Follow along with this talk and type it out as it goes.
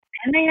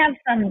And they have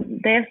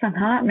some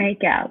hot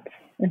makeouts.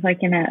 If I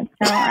can add,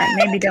 no,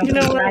 maybe don't You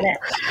know think what? about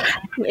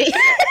it.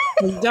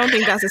 I don't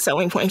think that's a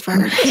selling point for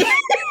her.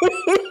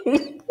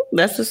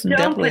 That's just Don't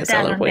definitely put a that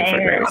selling on point for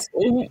there. her.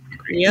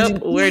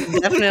 Yep, we're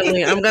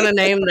definitely. I'm gonna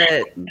name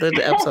that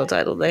the episode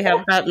title. They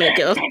have hot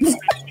makeup.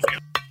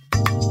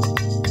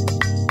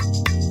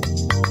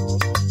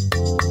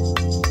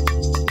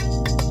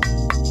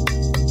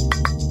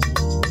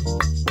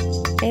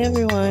 Hey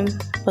everyone,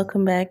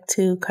 welcome back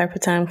to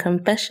Carpet Time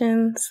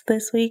Confessions.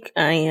 This week,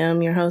 I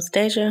am your host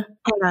Deja,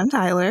 And I'm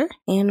Tyler.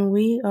 and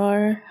we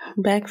are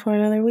back for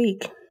another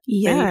week.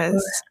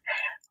 Yes.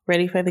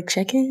 Ready for the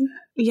check-in?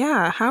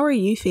 Yeah. How are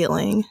you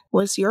feeling?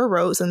 What's your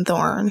rose and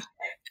thorn?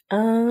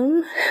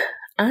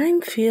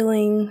 I'm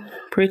feeling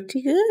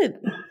pretty good.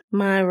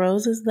 My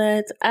rose is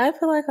that I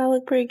feel like I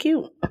look pretty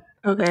cute.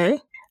 Okay.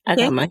 I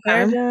got my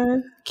hair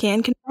done.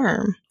 Can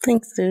confirm.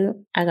 Thanks,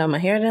 dude. I got my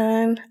hair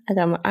done. I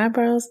got my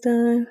eyebrows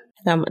done.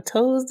 I got my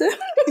toes done.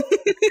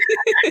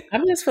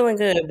 I'm just feeling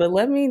good. But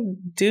let me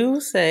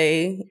do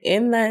say,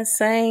 in that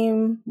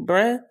same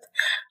breath,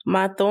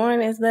 my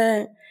thorn is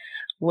that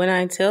when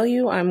I tell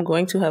you I'm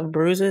going to have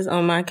bruises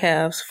on my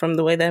calves from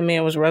the way that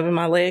man was rubbing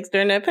my legs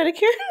during that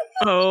pedicure.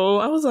 Oh,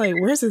 I was like,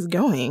 where's this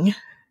going?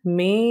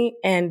 Me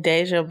and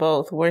Deja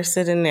both were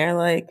sitting there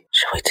like,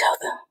 should we tell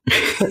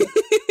them?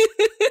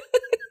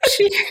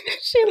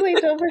 She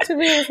leaned over to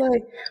me and was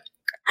like,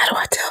 how do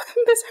I tell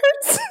them this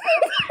hurts?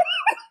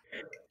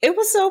 It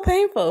was so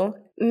painful.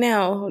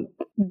 Now,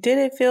 did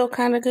it feel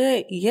kind of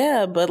good?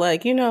 Yeah, but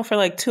for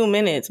like 2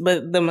 minutes.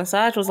 But the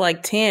massage was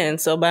like 10.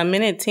 So by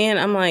minute 10,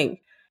 I'm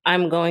like,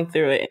 I'm going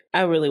through it.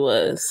 I really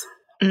was.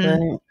 But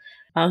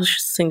I'll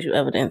just send you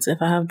evidence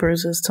if I have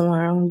bruises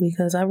tomorrow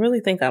because I really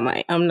think I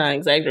might. I'm not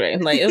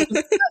exaggerating.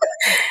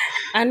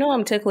 I know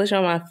I'm ticklish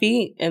on my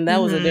feet, and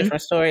that was a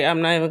different story.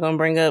 I'm not even going to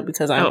bring up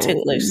because I'm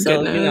ticklish.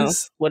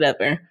 Goodness. So,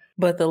 whatever.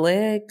 But the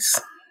legs,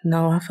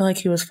 no, I feel like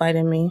he was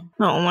fighting me.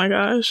 Oh my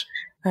gosh.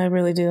 I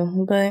really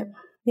do. But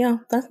yeah,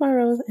 that's my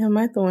rose and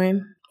my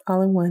thorn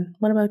all in one.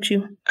 What about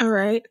you? All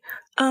right.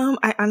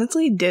 I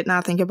honestly did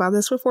not think about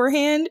this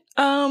beforehand.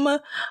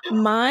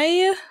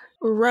 My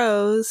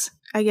rose,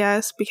 I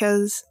guess,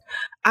 because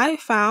I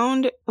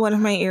found one of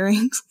my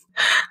earrings.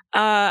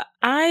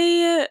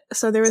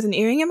 So there was an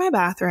earring in my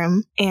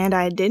bathroom and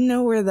I didn't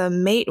know where the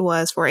mate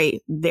was for a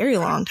very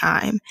long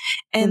time.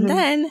 And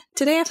then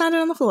today I found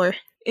it on the floor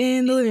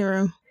in the living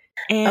room.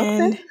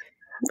 And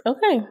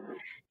Okay.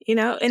 you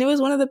know, and it was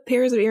one of the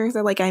pairs of earrings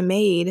that I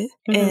made.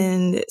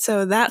 And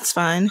so that's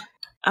fun.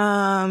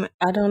 I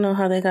don't know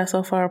how they got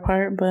so far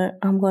apart, but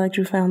I'm glad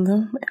you found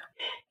them.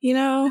 You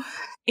know,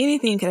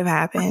 anything could have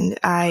happened.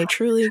 I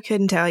truly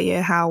couldn't tell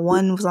you how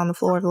one was on the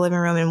floor of the living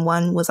room and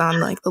one was on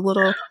the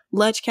little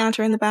ledge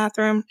counter in the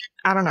bathroom.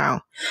 I don't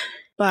know.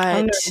 But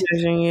I'm not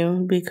judging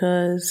you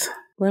because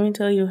let me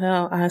tell you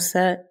how I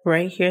sat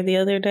right here the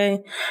other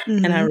day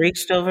and I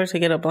reached over to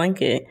get a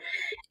blanket.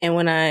 And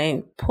when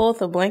I pulled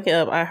the blanket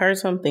up, I heard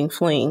something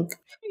fling.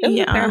 It was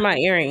a pair of my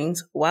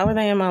earrings. Why were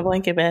they in my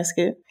blanket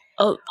basket?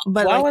 Oh,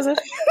 but why was it?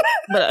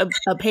 But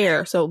a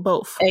pair, so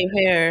both. A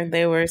pair.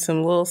 They were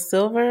some little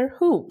silver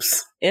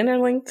hoops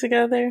interlocked,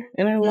 together.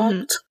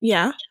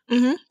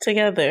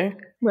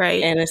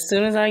 Right. And as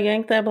soon as I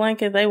yanked that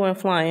blanket, they went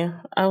flying.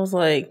 I was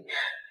like,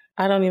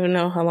 I don't even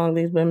know how long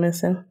these been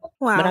missing.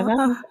 Wow. But I got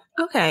them.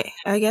 Okay.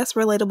 I guess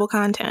relatable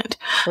content.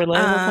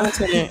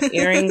 Content.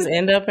 Earrings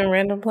end up in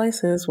random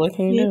places. What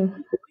can you do?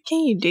 What can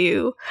you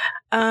do?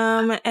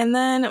 And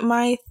then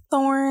my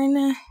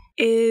thorn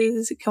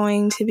is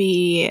going to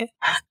be,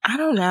 I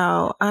don't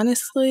know,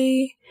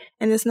 honestly.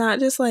 And it's not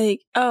just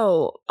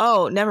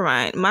never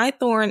mind. My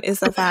thorn is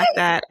the fact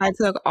that I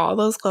took all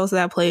those clothes to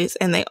that place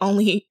and they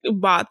only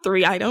bought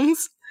 3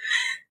 items.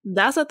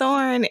 That's a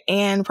thorn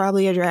and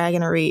probably a drag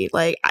and a read.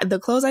 The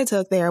clothes I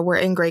took there were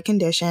in great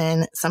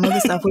condition. Some of the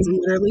stuff was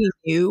literally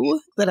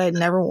new that I'd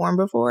never worn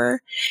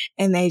before.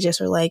 And they just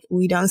were like,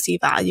 we don't see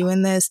value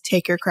in this.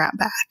 Take your crap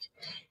back.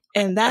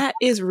 And that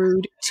is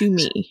rude to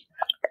me.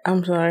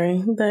 I'm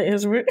sorry. That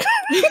is rude.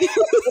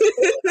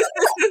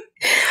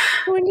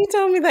 When you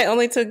told me they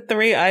only took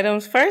 3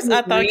 items, first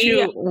I thought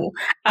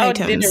I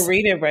didn't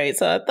read it right.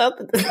 So I thought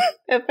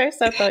at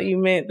first I thought you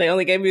meant they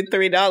only gave you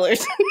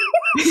 $3.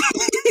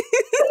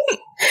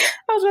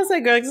 I was going to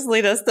say, girl, just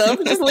leave that stuff.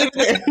 Just leave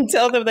it and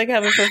tell them they can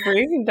have it for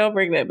free. Don't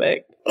bring that back.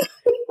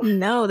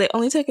 No, they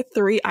only took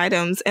 3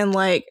 items. And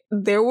I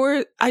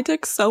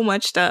took so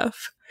much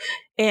stuff.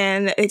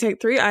 And they took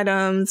 3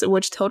 items,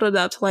 which totaled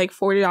up to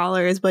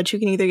 $40, but you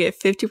can either get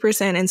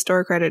 50% in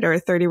store credit or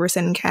 30%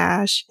 in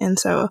cash. And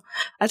so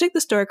I took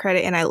the store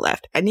credit and I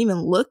left. I didn't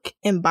even look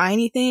and buy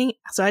anything.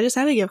 So I just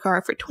have a gift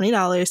card for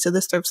 $20 to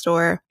the thrift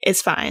store.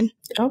 It's fine.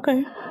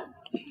 Okay.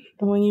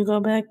 When you go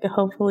back,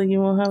 hopefully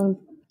you won't have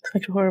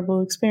such a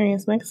horrible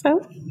experience next time.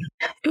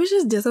 It was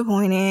just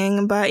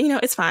disappointing, but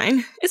it's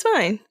fine. It's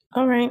fine.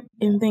 All right.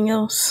 Anything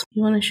else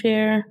you want to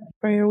share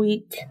for your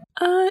week?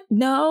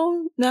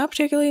 No, not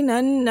particularly.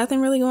 Nothing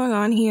really going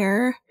on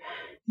here.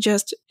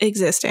 Just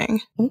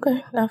existing.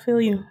 Okay. I feel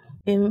you.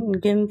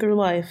 Getting through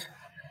life.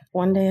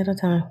 One day at a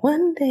time.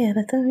 One day at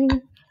a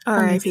time.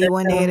 R.I.P.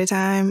 One day at a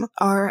time.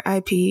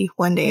 R.I.P.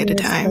 One day at a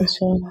time.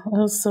 Special. It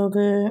was so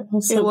good. It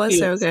was so It was cute.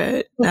 so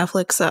good.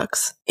 Netflix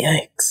sucks.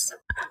 Yikes.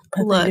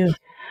 But Look, they do.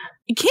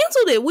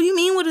 canceled it. What do you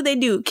mean? What did they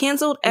do?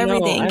 Canceled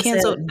everything.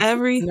 Canceled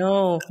every.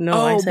 No,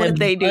 Oh, I said but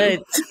they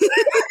do.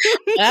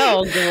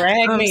 Oh,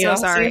 drag I'm me. so Y'all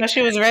sorry. see how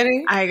she was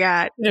ready? I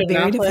got She did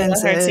very not play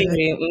with her defensive.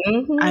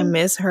 TV. I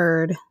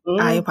misheard.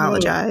 I Mhm.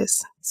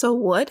 apologize. So,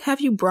 what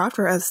have you brought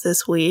for us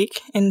this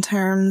week in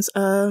terms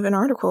of an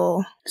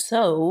article?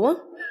 So,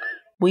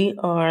 we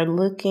are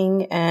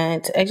looking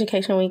at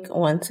Education Week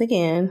once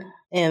again.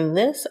 In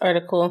this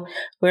article,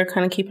 we're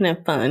kind of keeping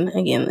it fun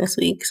again this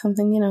week.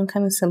 Something,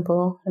 kind of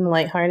simple and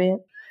lighthearted.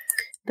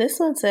 This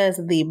one says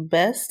the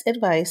best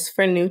advice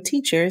for new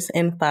teachers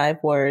in 5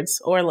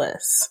 words or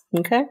less.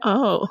 Okay?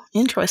 Oh,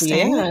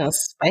 interesting. Yeah,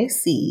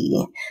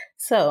 spicy.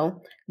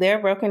 So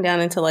they're broken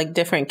down into like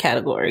different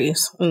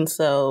categories. And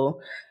so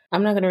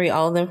I'm not going to read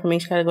all of them from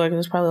each category because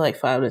there's probably like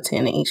 5 to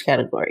 10 in each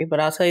category. But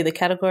I'll tell you the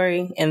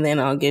category and then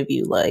I'll give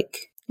you like,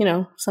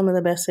 some of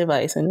the best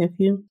advice. And if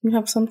you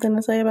have something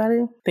to say about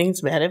it, think it's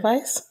bad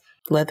advice,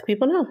 let the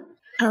people know.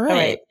 All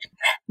right.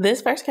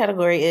 This first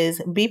category is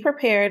be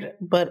prepared,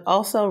 but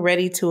also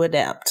ready to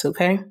adapt.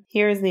 Okay.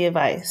 Here's the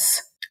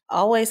advice.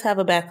 Always have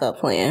a backup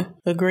plan.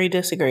 Agree,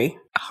 disagree.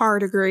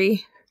 Hard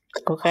agree.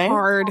 Okay.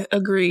 Hard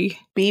agree.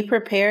 Be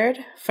prepared,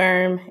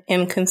 firm,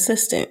 and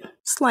consistent.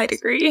 Slight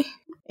agree.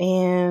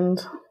 And,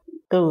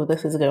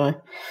 this is a good one.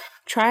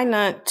 Try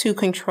not to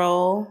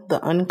control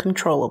the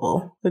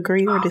uncontrollable.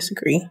 Agree or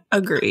disagree?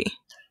 Agree.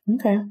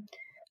 Okay.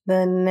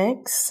 The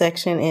next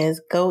section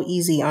is go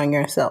easy on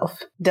yourself.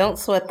 Don't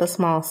sweat the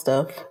small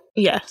stuff.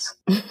 Yes.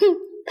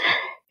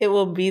 It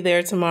will be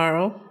there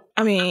tomorrow.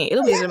 I mean,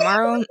 it'll be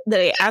tomorrow, the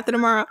day after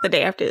tomorrow, the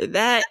day after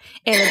that,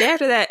 and the day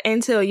after that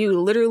until you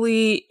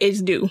literally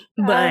it's due.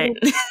 But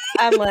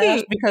I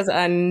laughed because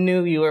I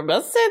knew you were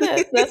about to say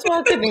that. That's why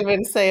I couldn't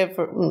even say it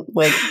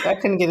I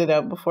couldn't get it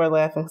out before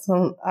laughing.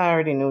 So I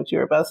already knew what you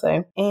were about to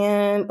say.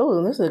 And,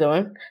 this is a good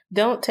one.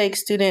 Don't take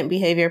student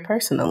behavior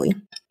personally.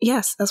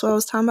 Yes, that's what I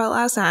was talking about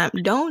last time.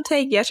 Don't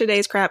take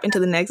yesterday's crap into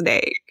the next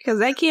day. Because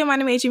that kid might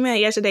have made you mad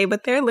yesterday,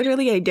 but they're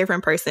literally a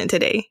different person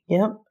today.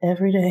 Yep,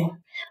 every day.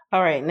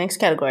 All right, next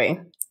category.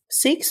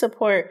 Seek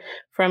support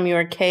from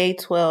your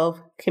K-12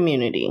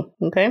 community.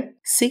 Okay?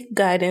 Seek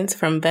guidance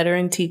from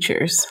veteran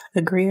teachers.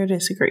 Agree or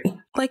disagree?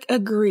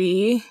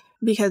 Agree,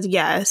 because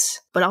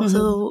yes, but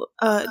also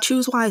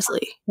choose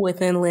wisely.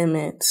 Within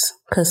limits.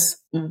 Because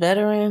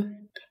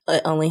veteran,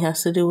 it only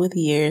has to do with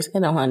years. It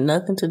don't have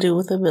nothing to do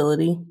with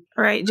ability.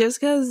 Right. Just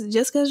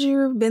because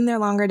you've been there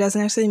longer doesn't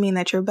necessarily mean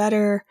that you're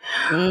better.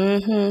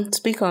 Mm-hmm.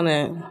 Speak on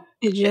that.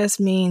 It just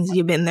means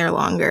you've been there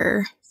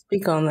longer.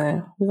 Speak on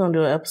that. We're going to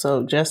do an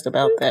episode just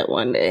about that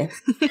one day.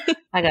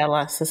 I got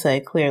lots to say,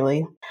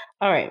 clearly.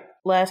 All right.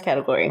 Last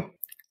category.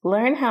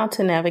 Learn how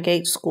to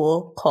navigate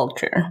school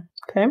culture.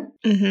 Okay?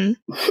 Mm-hmm.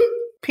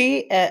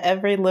 Pee at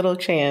every little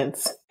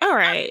chance. All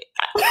right.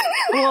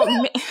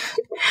 Well,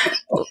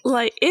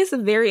 it's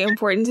very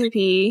important to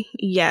pee.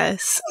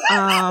 Yes.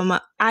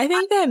 I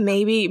think that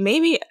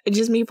maybe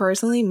just me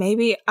personally,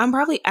 maybe I'm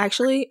probably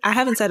I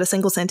haven't said a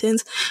single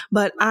sentence,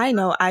 but I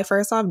know I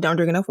first off don't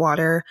drink enough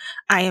water.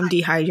 I am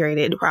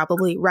dehydrated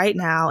probably right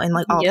now and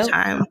all the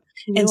time.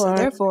 And so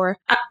therefore,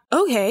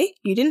 okay,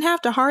 you didn't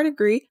have to hard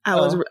agree. I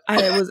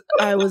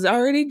was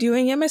already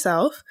doing it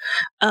myself.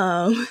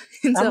 And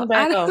so I'm a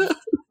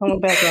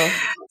back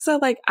off. So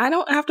I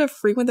don't have to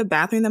frequent the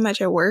bathroom that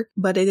much at work,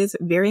 but it is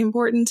very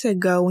important to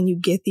go when you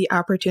get the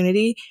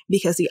opportunity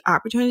because the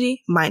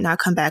opportunity might not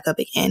come back up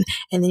again.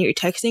 And then you're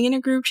texting in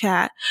a group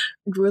chat,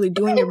 really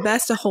doing your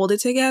best to hold it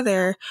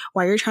together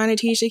while you're trying to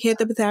teach the kid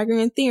the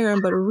Pythagorean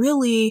theorem, but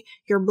really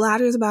your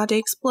bladder is about to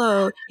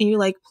explode. And you're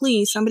like,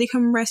 please, somebody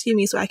come rescue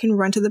me so I can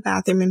run to the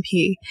bathroom and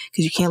pee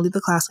because you can't leave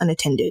the class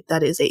unattended.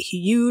 That is a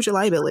huge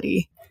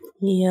liability.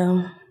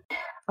 Yeah.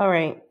 All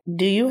right.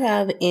 Do you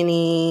have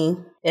any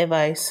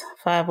advice,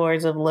 5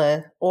 words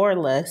or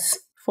less,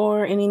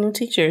 for any new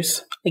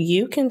teachers?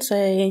 You can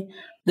say,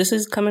 this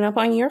is coming up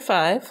on year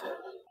 5.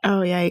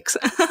 Oh, yikes.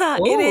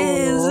 It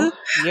is.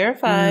 Year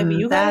 5.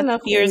 You got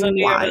enough years under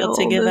your belt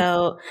to give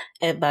out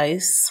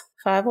advice,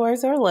 5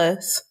 words or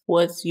less.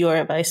 What's your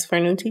advice for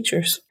new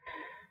teachers?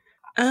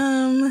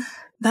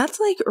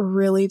 That's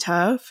really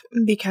tough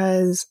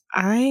because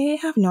I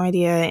have no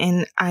idea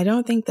and I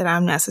don't think that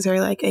I'm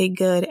necessarily a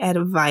good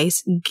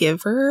advice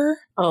giver.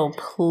 Oh,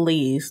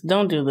 please.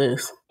 Don't do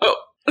this. Oh.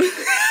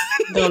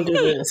 Don't do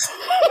this.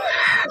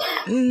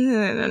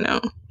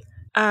 No.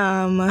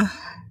 I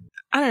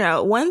don't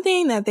know. One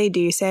thing that they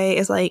do say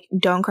is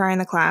don't cry in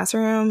the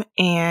classroom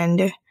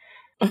and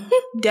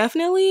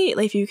definitely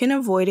if you can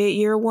avoid it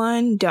year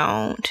 1,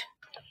 don't.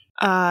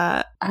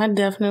 I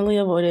definitely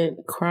avoided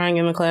crying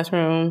in the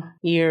classroom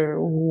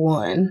year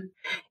 1.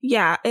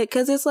 Yeah,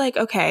 because it's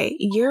okay,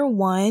 year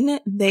 1,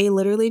 they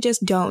literally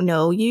just don't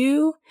know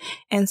you.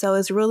 And so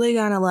it's really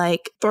gonna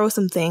throw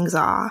some things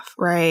off,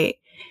 right?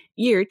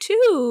 Year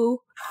 2,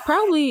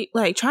 probably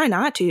like try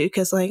not to,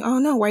 because like, oh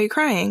no, why are you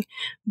crying?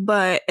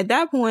 But at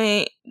that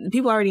point,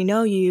 people already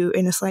know you,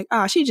 and it's like,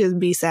 oh, she just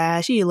be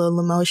sad, she a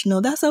little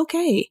emotional, that's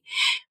okay.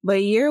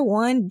 But year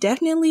 1,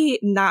 definitely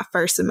not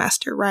first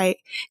semester, right?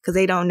 Because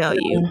they don't know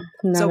you.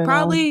 So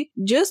probably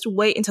just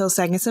wait until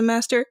second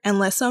semester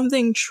unless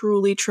something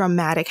truly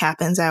traumatic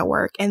happens at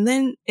work, and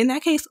then in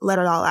that case, let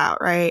it all out,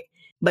 right?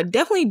 But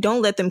definitely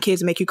don't let them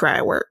kids make you cry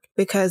at work,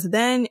 because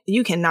then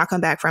you cannot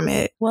come back from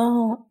it.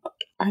 Well,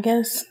 I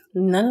guess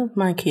none of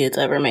my kids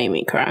ever made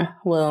me cry.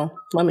 Well,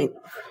 let me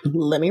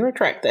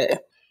retract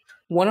that.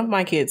 One of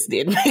my kids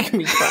did make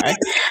me cry,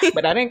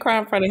 but I didn't cry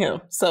in front of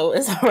him, so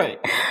it's all right.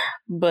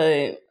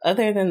 But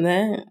other than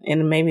that,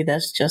 and maybe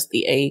that's just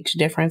the age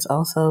difference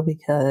also,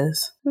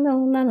 because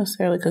no, not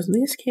necessarily, because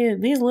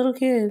these little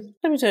kids,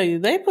 let me tell you,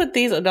 they put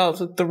these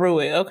adults through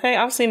it, okay?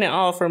 I've seen it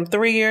all from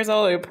 3 years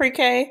old in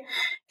pre-K,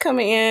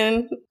 coming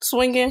in,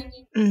 swinging,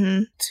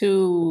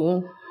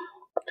 to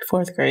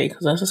 4th grade,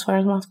 because that's as far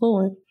as my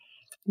school went.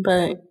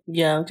 But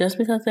yeah, just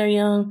because they're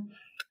young,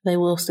 they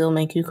will still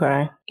make you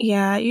cry.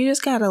 Yeah, you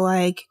just gotta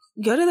like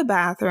go to the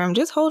bathroom,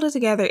 just hold it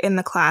together in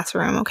the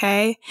classroom,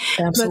 okay?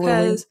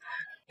 Absolutely.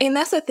 And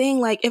that's the thing,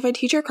 like if a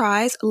teacher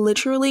cries,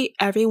 literally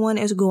everyone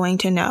is going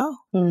to know.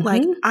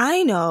 Like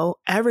I know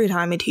every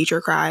time a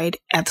teacher cried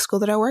at the school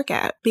that I work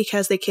at,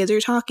 because the kids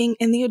are talking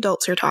and the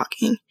adults are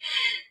talking.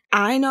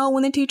 I know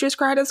when the teachers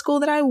cried at school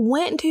that I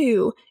went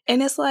to,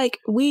 and it's like,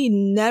 we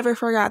never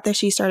forgot that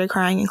she started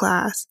crying in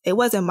class. It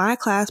wasn't my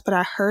class, but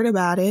I heard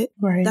about it.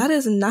 Right.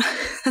 That's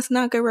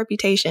not good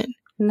reputation.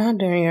 Not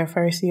during your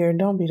first year.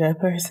 Don't be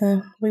that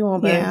person. We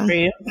won't beg for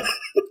you.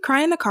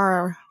 Cry in the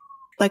car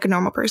like a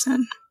normal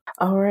person.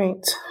 All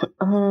right.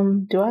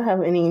 Do I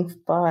have any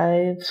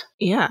 5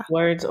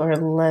 words or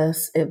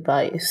less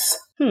advice?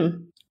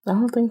 I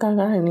don't think I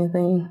got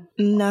anything.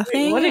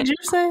 Nothing? Wait, what did you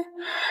say?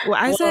 Well,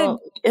 I said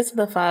it's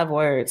the 5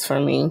 words for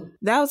me.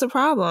 That was the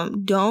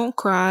problem. Don't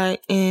cry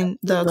in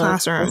the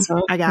classroom.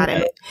 I got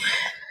it.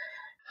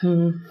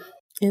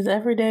 Is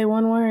every day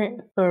 1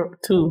 word or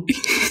 2?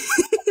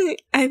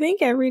 I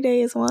think every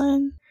day is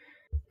 1.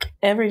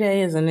 Every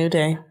day is a new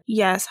day.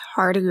 Yes,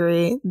 hard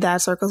agree.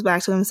 That circles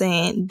back to him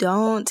saying,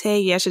 don't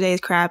take yesterday's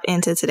crap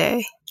into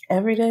today.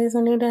 Every day is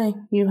a new day.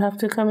 You have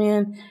to come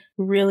in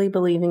really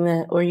believing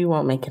that, or you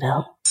won't make it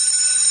out.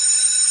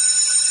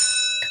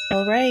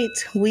 All right,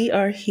 we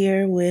are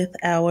here with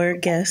our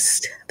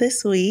guest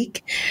this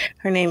week.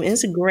 Her name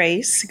is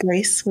Grace.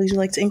 Grace, would you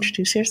like to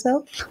introduce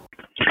yourself?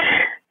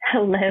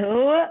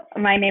 Hello,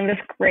 my name is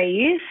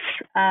Grace.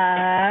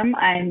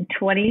 I'm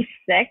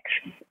 26.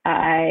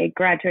 I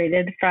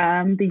graduated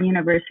from the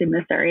University of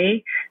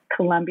Missouri,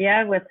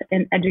 Columbia, with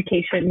an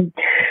education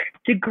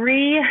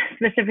degree,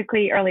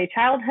 specifically early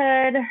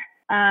childhood.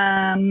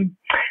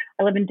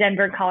 I live in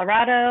Denver,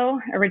 Colorado,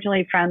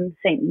 originally from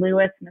St.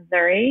 Louis,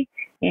 Missouri,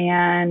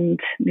 and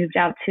moved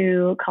out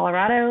to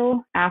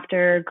Colorado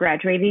after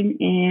graduating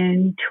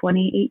in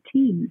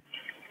 2018.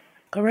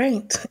 All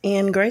right.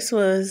 And Grace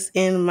was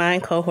in my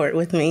cohort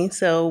with me.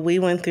 So we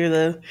went through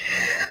the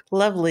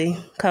lovely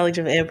College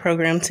of Ed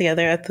program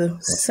together at the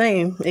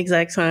same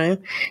exact time.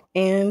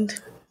 And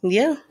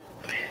yeah,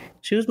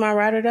 she was my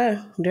ride or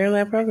die during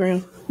that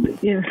program.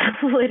 It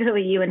was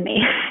literally you and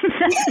me.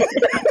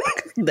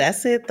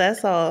 That's it.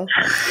 That's all.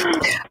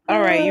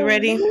 All right. You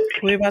ready?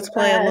 We're about to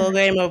play a little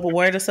game of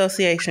word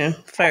association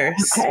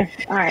first. Okay.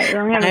 All right.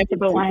 Let me have a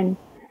sip of wine.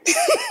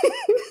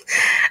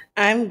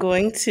 I'm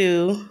going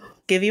to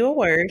give you a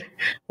word.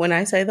 When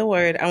I say the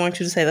word, I want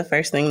you to say the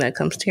first thing that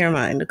comes to your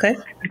mind, okay?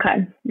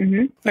 Okay.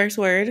 First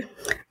word,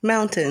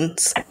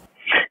 mountains.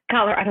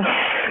 Colorado.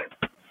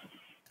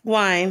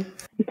 Wine.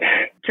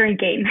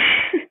 Drinking.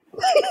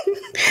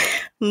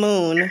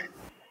 Moon.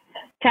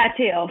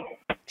 Tattoo.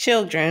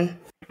 Children.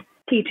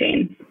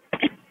 Teaching.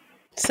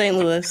 St.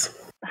 Louis.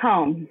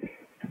 Home.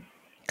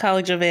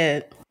 College of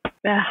Ed.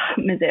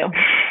 Mizzou.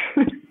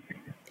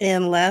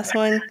 And last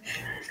one,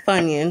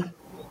 Funyun.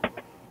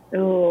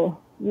 Ooh,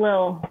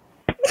 Lil.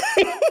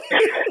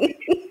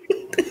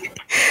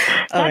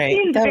 All right.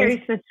 Seems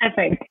very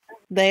specific.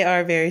 They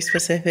are very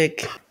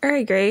specific. All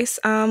right, Grace.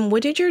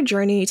 What did your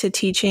journey to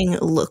teaching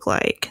look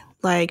like?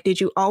 Like, did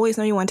you always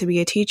know you wanted to be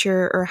a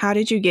teacher, or how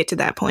did you get to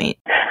that point?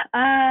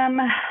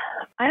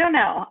 I don't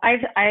know.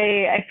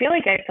 I feel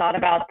like I thought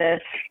about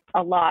this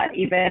a lot,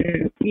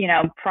 even,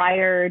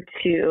 prior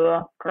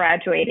to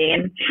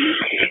graduating.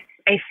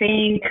 I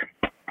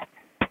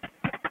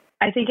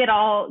think it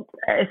all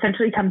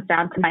essentially comes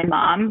down to my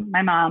mom.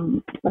 My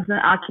mom was an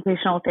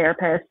occupational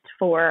therapist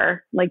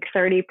for like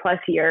 30 plus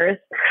years.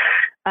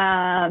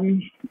 A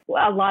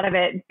lot of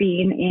it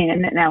being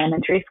in an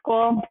elementary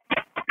school.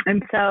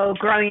 And so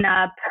growing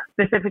up,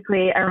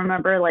 specifically, I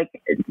remember like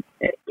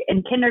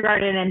in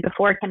kindergarten and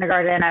before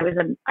kindergarten, I was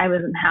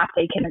in half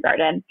day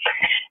kindergarten,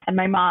 and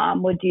my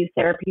mom would do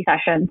therapy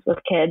sessions with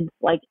kids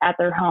like at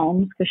their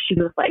homes, because she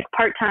was like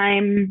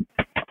part-time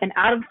an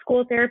out of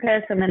school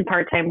therapist, and then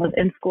part-time was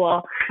in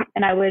school.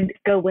 And I would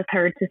go with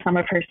her to some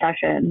of her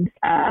sessions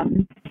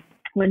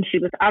when she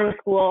was out of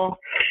school.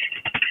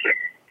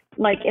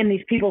 like in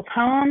these people's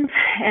homes.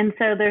 And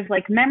so there's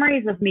like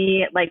memories of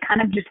me, like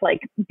kind of just like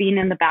being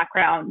in the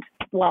background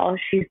while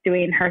she's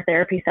doing her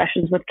therapy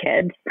sessions with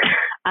kids.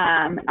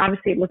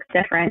 Obviously it looks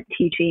different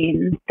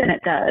teaching than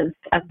it does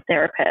as a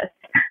therapist,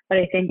 but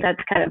I think that's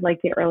kind of like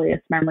the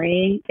earliest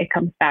memory it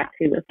comes back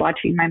to is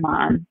watching my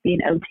mom being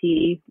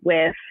OT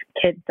with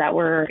kids that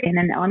were in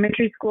an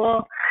elementary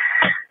school.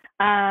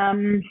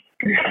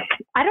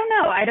 I don't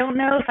know. I don't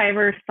know if I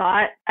ever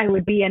thought I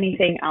would be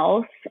anything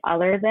else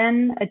other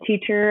than a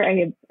teacher.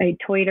 I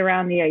toyed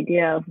around the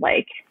idea of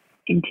like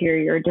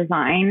interior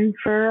design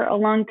for a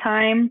long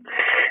time.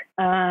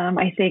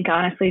 I think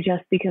honestly,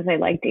 just because I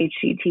liked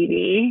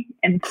HGTV,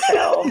 and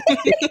so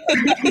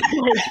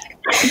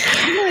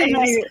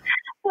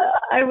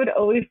I would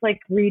always like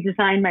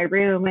redesign my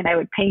room, and I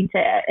would paint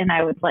it, and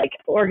I would like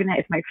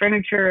organize my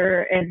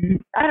furniture,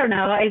 and I don't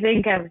know. I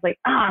think I was like,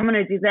 oh, I'm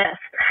gonna do this.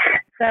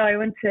 So I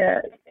went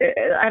to,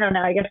 I don't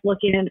know, I guess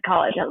looking into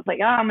college, I was like,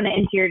 oh, I'm going to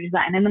interior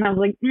design. And then I was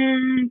like,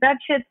 that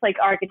shit's like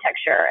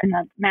architecture and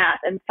that's math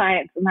and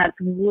science. And that's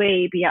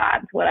way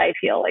beyond what I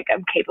feel like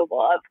I'm capable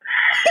of.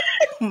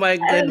 My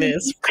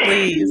goodness,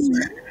 please.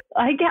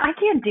 I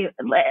can't do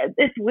it.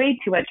 It's way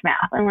too much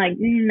math. I'm like,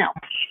 no.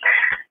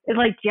 It's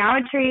like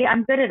geometry.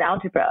 I'm good at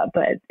algebra,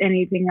 but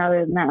anything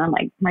other than that, I'm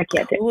like, I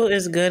can't do it. Who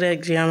is good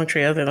at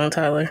geometry other than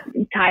Tyler?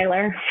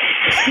 Tyler.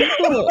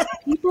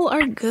 People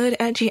are good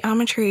at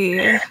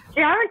geometry.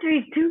 Geometry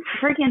is too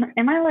freaking.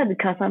 Am I allowed to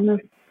cuss on this?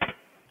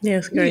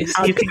 Yes, Grace.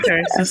 You can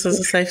curse. This is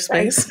a safe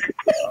space.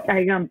 Are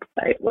you going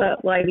to,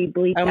 will I be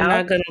bleeped out? I'm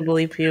not going to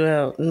bleep you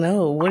out.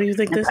 No. What do you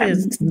think this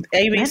is?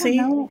 ABC? I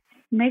don't know.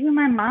 Maybe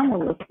my mom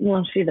will.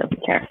 Well, she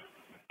doesn't care.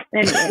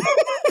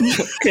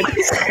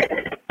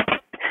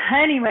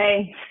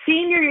 Anyway,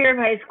 senior year of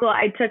high school,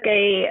 I took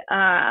a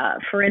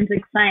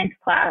forensic science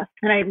class,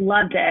 and I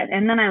loved it.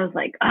 And then I was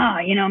like, oh,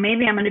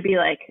 maybe I'm going to be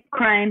like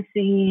crime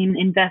scene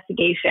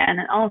investigation,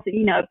 and also,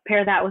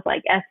 pair that with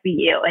like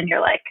SVU, and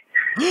you're like,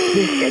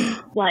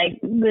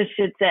 this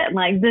shit's it.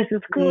 Like, this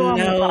is cool. I'm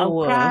gonna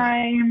solve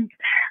crimes.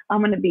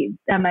 I'm gonna be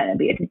a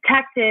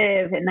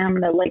detective, and I'm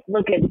gonna like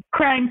look at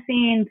crime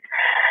scenes.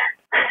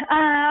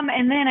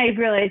 And then I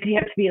realized you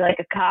have to be like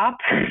a cop,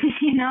 to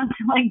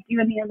like do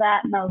any of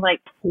that. And I was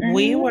like,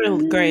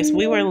 Grace,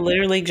 we were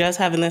literally just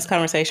having this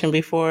conversation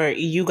before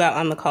you got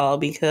on the call,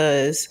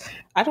 because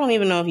I don't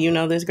even know if you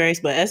know this, Grace,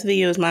 but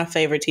SVU is my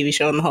favorite TV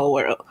show in the whole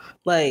world.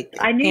 Like,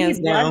 I knew you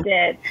loved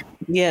it.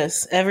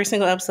 Yes, every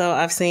single episode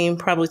I've seen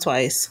probably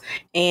twice.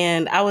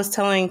 And I was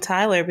telling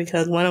Tyler,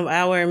 because one of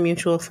our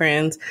mutual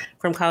friends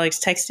from college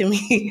texted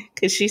me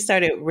because she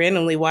started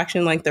randomly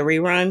watching like the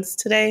reruns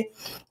today,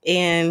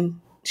 and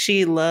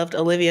she loved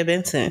Olivia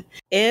Benson.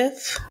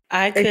 If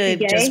I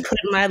could just put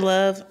my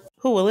love,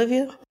 who,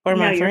 Olivia or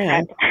my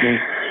friend?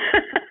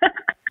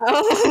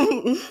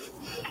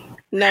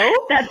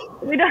 No,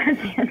 we don't have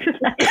to answer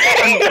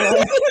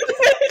that.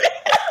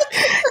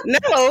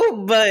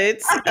 No,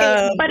 but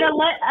okay, but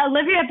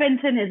Olivia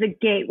Benson is a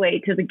gateway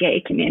to the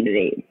gay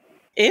community.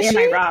 Am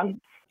I wrong?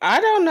 I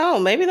don't know.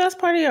 Maybe that's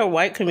part of your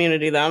white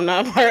community that I'm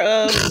not part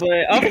of.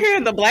 But over here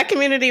in the black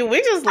community,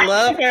 we just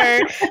love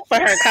her for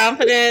her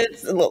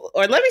confidence.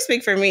 Or let me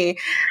speak for me.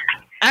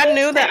 I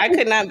knew that I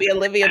could not be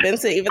Olivia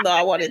Benson, even though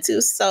I wanted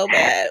to so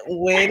bad.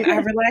 When I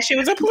realized she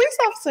was a police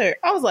officer,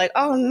 I was like,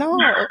 oh no,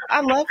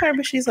 I love her,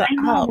 but she's like,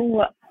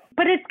 oh.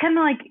 But it's kind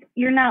of like,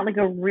 you're not like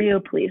a real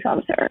police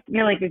officer.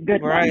 You're like a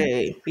good one.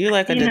 Right. You're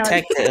like a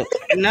detective.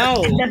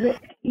 No.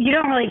 You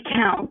don't really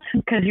count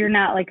because you're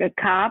not like a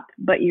cop,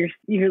 but you're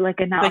like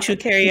a But you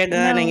carry a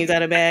gun and you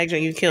got a badge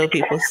and you kill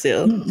people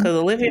still. Because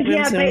Olivia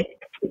Benson.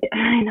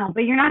 I know,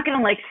 but you're not going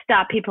to like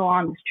stop people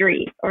on the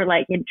street or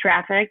like in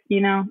traffic,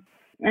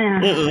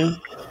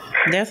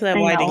 That's that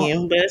white in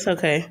you, but it's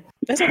okay.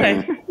 It's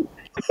okay.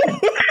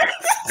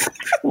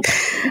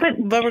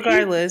 But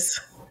regardless,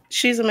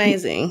 she's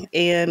amazing.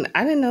 And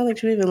I didn't know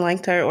that you even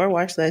liked her or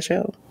watched that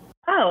show.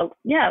 Oh,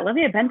 yeah.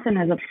 Olivia Benson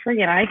is a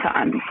friggin'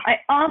 icon. I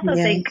also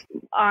think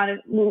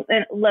on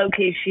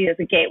low-key she is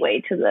a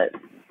gateway to the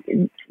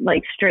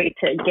like straight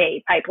to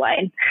gay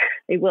pipeline,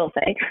 they will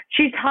say.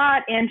 She's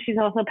hot and she's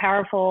also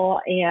powerful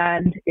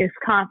and is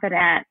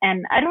confident.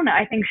 And I don't know,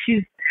 I think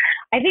she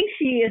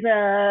is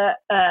a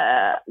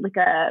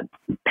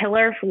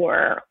pillar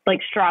for like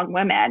strong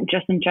women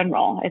just in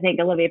general. I think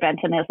Olivia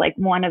Benson is like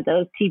one of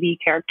those TV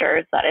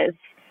characters that is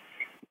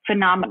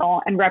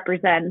phenomenal and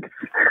represents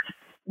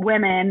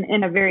women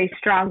in a very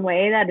strong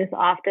way that is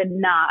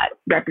often not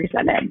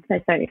represented. I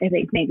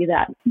think maybe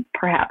that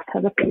perhaps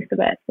has a piece of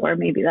it, or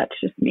maybe that's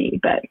just me,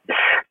 but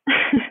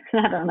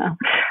I don't know.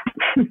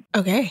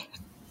 Okay.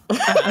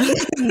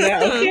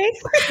 Yeah, okay.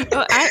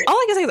 All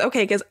I can say is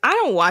okay, because I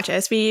don't watch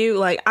SVU.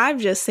 Like, I've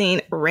just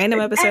seen random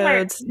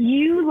episodes.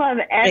 You love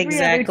every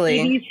other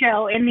TV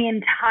show in the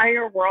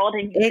entire world,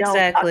 and you don't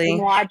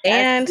fucking watch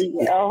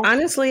SVU.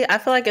 Honestly, I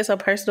feel like it's a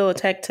personal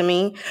attack to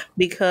me,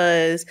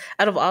 because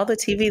out of all the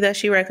TV that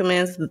she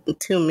recommends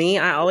to me,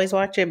 I always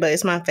watch it, but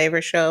it's my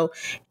favorite show,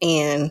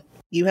 and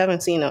you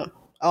haven't seen them,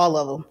 all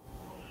of them.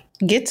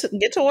 Get to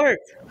work.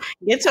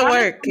 Get to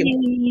work.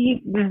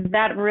 Honestly,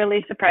 that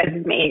really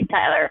surprises me,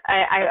 Tyler.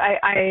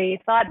 I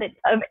thought that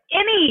of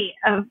any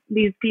of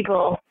these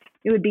people,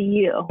 it would be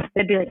you.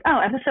 They'd be like,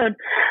 oh,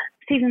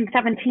 season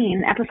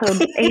 17,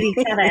 episode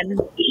 87.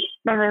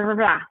 Blah, blah, blah,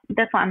 blah.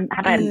 This one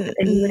happened,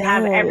 and you would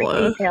have every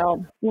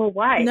detail. Well,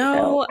 why?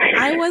 No,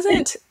 I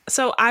wasn't.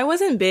 So I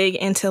wasn't big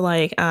into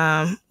like,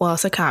 well,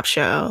 it's a cop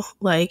show.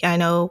 Like, I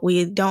know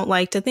we don't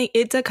like to think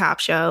it's a cop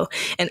show,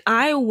 and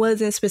I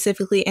wasn't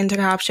specifically into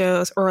cop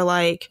shows or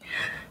like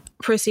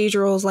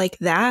procedurals like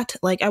that.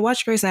 Like, I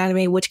watched Grey's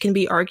Anatomy, which can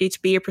be argued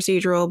to be a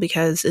procedural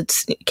because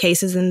it's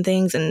cases and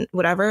things and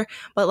whatever.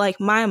 But like,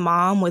 my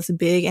mom was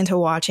big into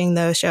watching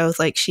those shows.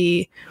 Like,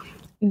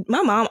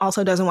 my mom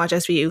also doesn't watch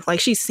SVU. Like,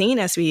 she's seen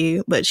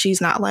SVU, but she's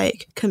not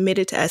like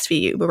committed to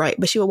SVU.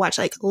 But she would watch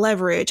like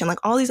Leverage and like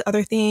all these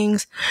other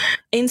things.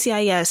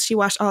 NCIS, she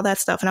watched all that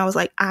stuff. And I was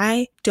like,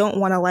 I don't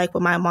want to like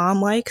what my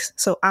mom likes.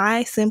 So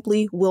I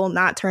simply will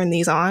not turn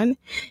these on.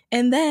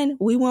 And then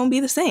we won't be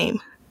the same.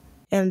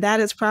 And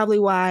that is probably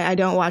why I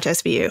don't watch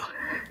SVU.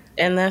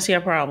 And that's your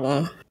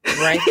problem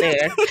right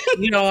there.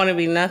 You don't want to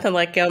be nothing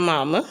like your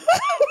mama.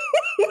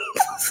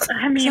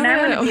 I mean,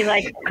 I want to be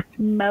like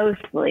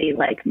mostly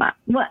like my.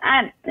 Well,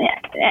 I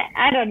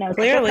don't know.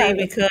 Clearly,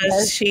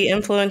 because she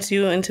influenced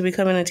you into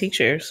becoming a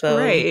teacher. So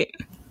right,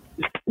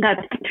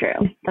 that's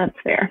true. That's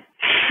fair.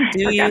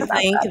 Do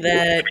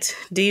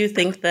you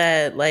think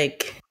that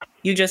like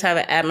you just have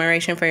an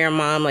admiration for your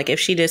mom? Like, if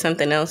she did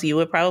something else, you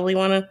would probably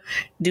want to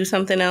do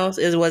something else.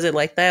 Was it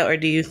like that, or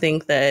do you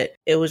think that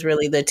it was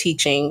really the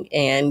teaching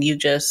and you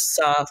just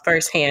saw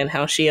firsthand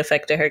how she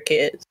affected her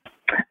kids?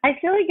 I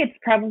feel like it's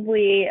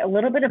probably a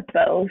little bit of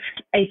both.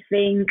 I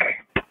think,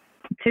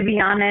 to be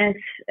honest,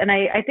 and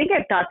I think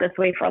I've thought this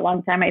way for a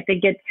long time, I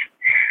think it's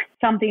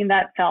something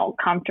that felt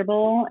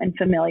comfortable and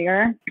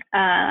familiar.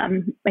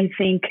 I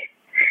think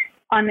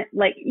on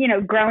like,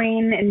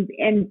 growing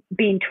and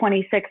being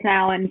 26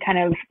 now and kind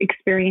of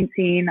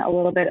experiencing a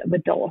little bit of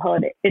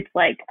adulthood, it's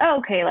like, oh,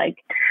 okay, like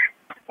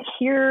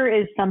here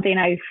is something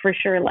I for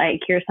sure like,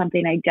 here's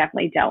something I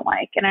definitely don't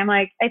like. And I'm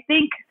like, I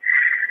think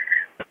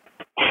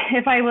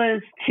if I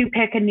was to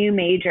pick a new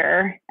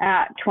major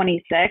at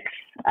 26,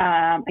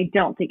 I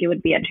don't think it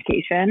would be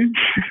education.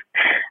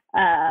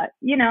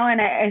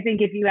 And I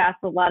think if you ask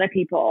a lot of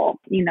people,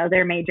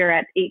 their major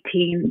at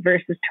 18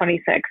 versus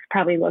 26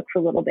 probably looks a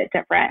little bit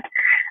different.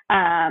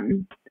 I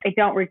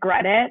don't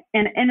regret it.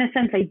 And in a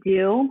sense, I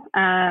do,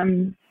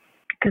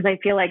 because I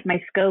feel like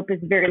my scope is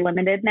very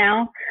limited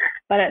now.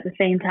 But at the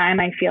same time,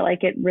 I feel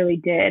like it really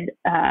did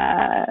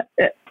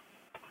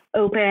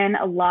open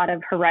a lot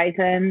of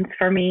horizons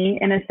for me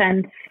in a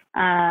sense.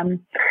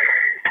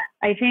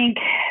 I think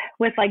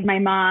with like my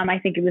mom, I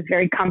think it was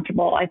very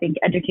comfortable. I think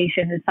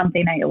education is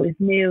something I always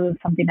knew,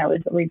 something I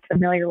was always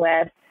familiar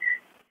with,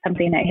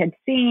 something I had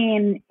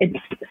seen. It's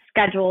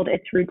scheduled,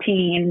 it's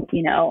routine,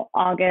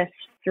 August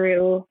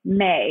through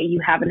May,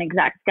 you have an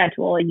exact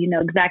schedule and you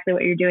know exactly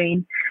what you're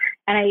doing.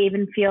 And I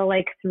even feel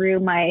like through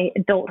my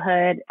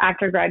adulthood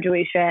after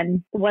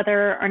graduation,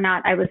 whether or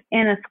not I was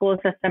in a school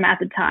system at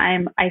the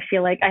time, I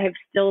feel like I have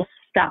still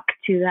stuck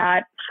to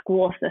that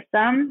school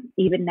system,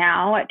 even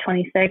now at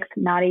 26,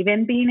 not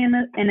even being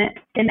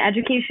in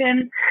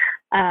education.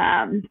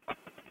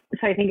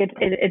 So I think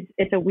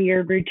it's a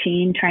weird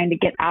routine trying to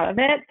get out of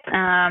it.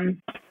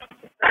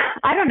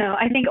 I don't know.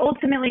 I think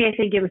ultimately,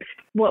 it was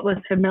what was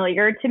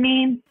familiar to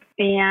me.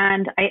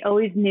 And I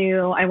always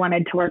knew I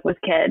wanted to work with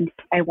kids.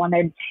 I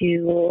wanted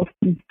to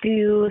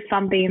do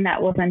something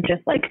that wasn't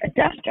just like a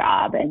desk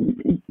job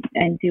and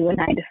do a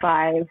 9 to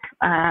 5.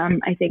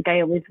 I think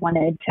I always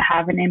wanted to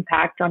have an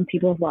impact on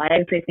people's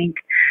lives. I think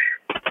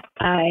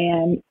I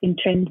am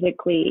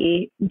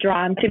intrinsically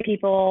drawn to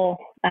people,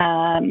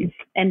 and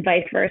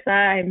vice versa.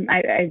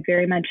 I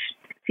very much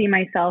see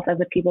myself as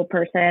a people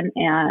person,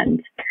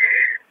 and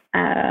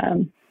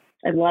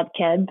I love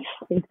kids.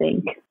 I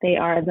think they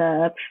are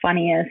the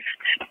funniest,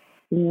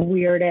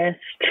 weirdest,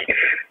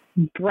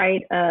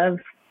 bright of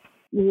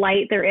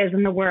light there is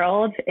in the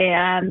world.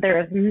 And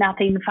there is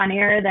nothing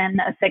funnier than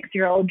a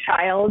 6-year-old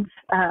child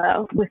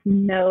with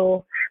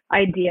no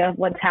idea of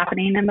what's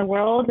happening in the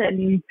world.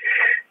 And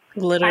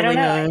literally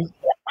none.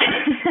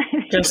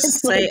 Just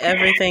say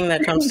everything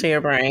that comes to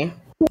your brain.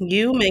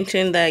 You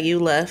mentioned that you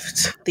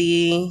left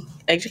the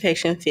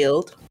education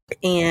field.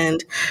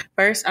 And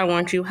first, I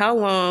want you, how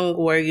long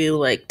were you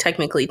like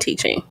technically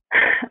teaching?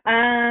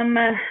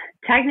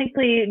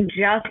 Technically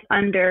just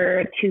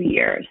under 2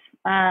 years.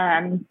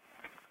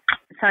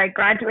 So I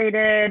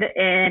graduated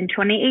in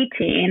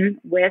 2018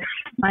 with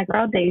my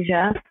girl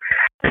Deja.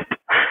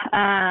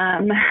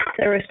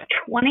 There was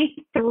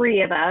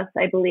 23 of us,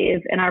 I believe,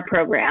 in our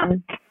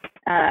program.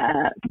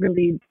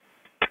 Really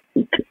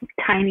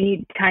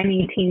tiny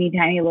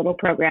little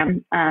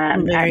program.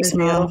 Very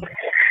small.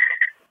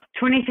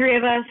 23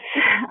 of us.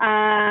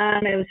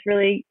 It was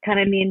really kind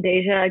of me and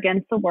Deja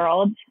against the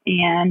world.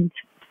 And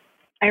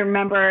I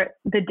remember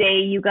the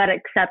day you got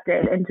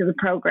accepted into the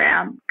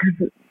program,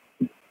 because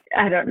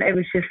I don't know, it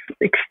was just,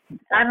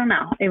 I don't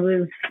know, it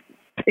was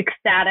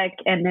ecstatic,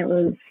 and it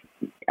was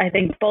I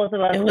think both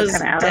of us It was were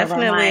kind of out of our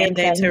definitely a minds.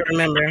 day to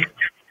remember.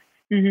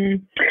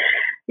 Mm-hmm.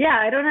 Yeah,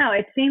 I don't know.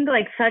 It seemed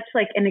like such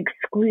like an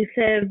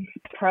exclusive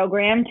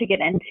program to get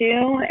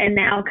into, and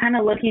now kind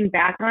of looking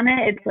back on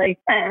it, it's like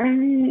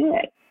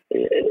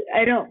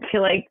I don't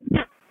feel like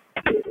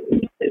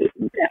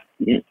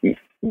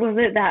was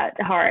it that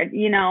hard?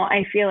 You know,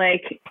 I feel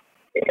like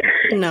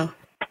No.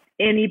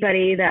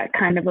 anybody that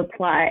kind of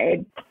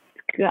applied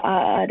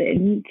got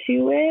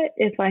into it.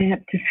 If I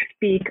have to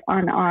speak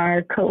on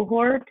our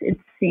cohort, it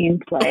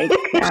seems like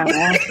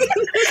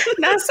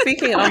Not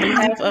speaking on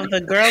behalf of the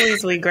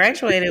girlies we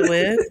graduated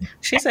with.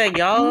 She said,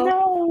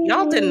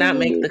 y'all did not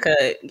make the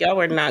cut. Y'all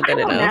were not good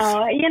enough.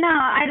 No, you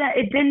know,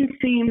 it didn't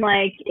seem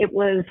like it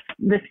was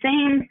the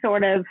same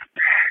sort of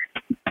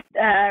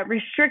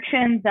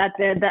restrictions that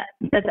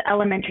the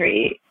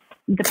elementary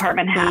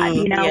department had.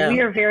 You know, yeah.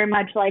 we are very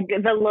much like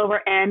the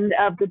lower end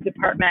of the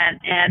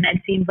department, and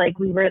it seems like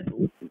we were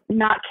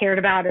not cared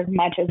about as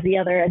much as the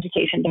other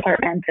education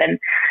departments. And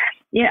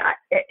you know,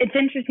 it's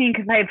interesting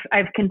because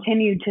I've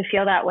continued to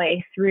feel that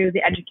way through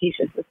the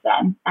education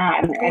system.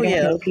 I don't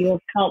know if you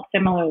have felt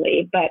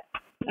similarly, but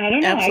I don't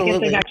know. Absolutely. I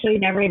guess I've actually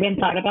never even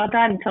thought about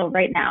that until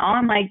right now.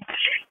 I'm like,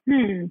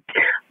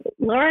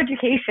 lower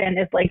education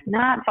is like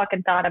not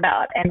fucking thought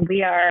about, and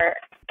we are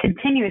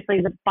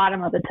continuously the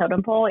bottom of the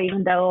totem pole,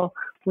 even though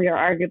we are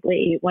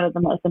arguably one of the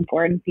most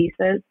important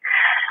pieces.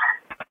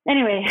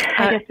 Anyway,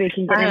 I guess we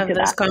can get into that. I have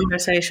this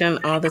conversation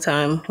all the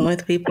time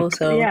with people.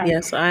 So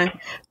yes, I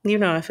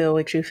feel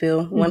what you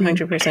feel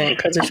 100%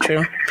 because it's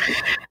true.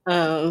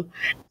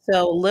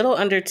 So little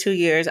under 2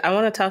 years, I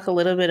want to talk a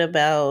little bit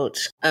about,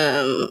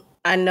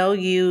 I know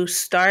you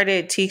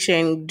started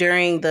teaching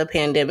during the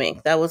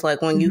pandemic. That was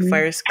like when you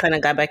first kind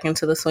of got back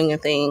into the swing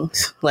of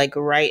things, like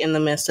right in the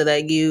midst of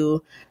that.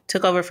 You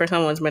took over for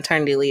someone's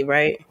maternity leave,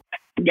 right?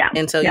 Yeah.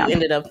 And so you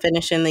ended up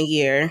finishing the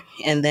year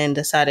and then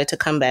decided to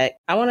come back.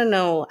 I want to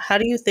know, how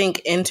do you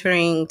think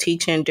entering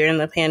teaching during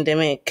the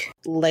pandemic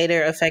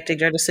later affected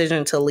your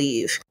decision to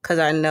leave? Because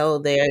I know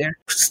they're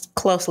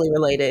closely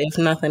related, if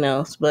nothing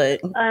else.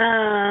 But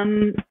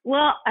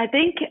well, I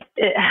think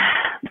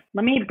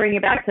let me bring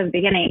it back to the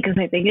beginning because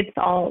I think it's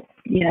all,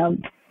 you know.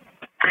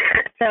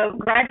 So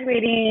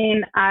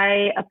graduating,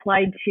 I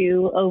applied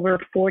to over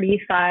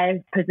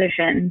 45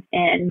 positions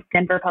in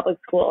Denver public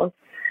schools.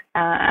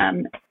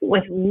 I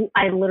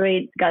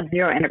literally got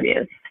 0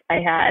 interviews. I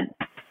had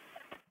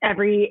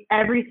every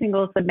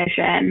single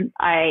submission.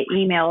 I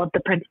emailed the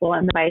principal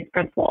and the vice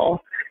principal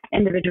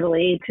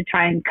individually to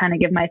try and kind of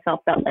give myself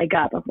that leg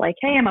up of like,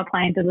 hey, I'm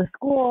applying to the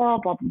school,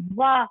 blah, blah,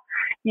 blah,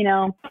 you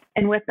know.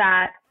 And with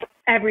that,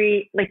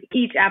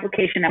 each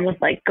application, I was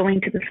like going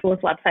to the school's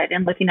website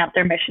and looking up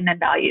their mission and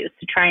values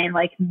to try and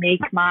like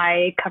make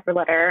my cover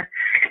letter,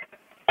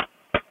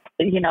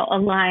 you know,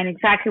 align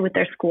exactly with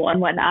their school and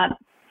whatnot.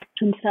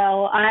 And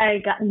so I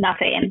got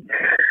nothing.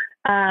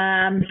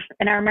 And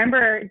I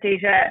remember,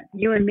 Deja,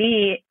 you and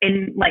me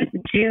in like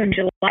June,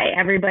 July,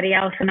 everybody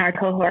else in our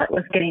cohort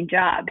was getting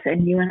jobs.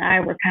 And you and I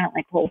were kind of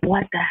like, well,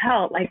 what the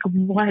hell? Like,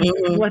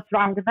 what's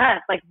wrong with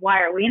us? Like,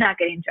 why are we not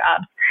getting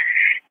jobs?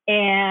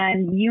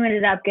 And you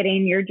ended up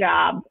getting your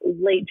job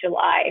late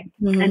July,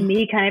 and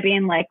me kind of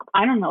being like,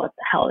 I don't know what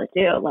the hell to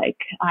do. Like,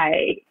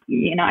 I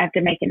have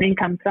to make an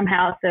income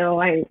somehow.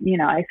 So I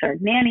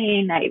started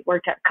nannying. I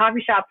worked at a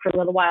coffee shop for a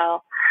little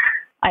while.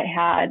 I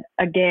had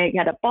a gig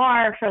at a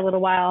bar for a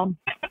little while.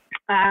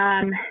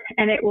 And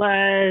it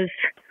was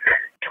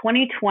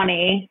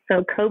 2020.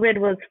 So COVID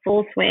was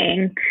full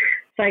swing.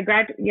 So I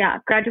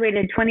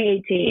graduated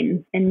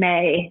 2018 in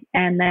May,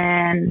 and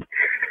then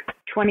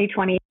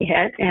 2020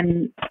 hit,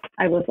 and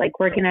I was like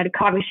working at a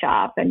coffee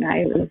shop, and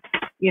I was,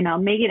 you know,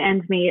 making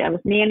ends meet. I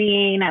was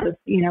nannying. I was,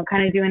 you know,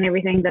 kind of doing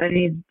everything that I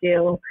needed to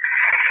do.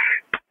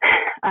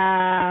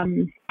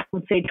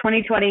 Let's say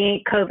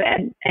 2020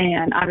 COVID,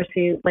 and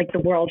obviously like the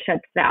world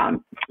shuts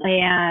down,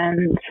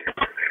 and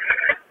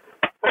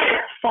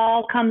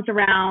fall comes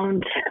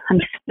around. I'm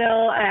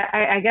still,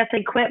 I guess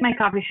I quit my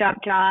coffee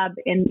shop job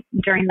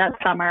during that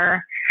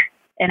summer,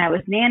 and I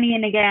was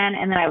nannying again.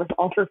 And then I was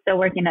also still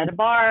working at a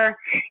bar,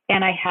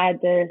 and I had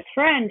this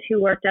friend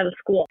who worked at a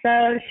school.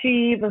 So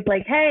she was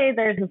like, hey,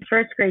 there's this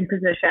first grade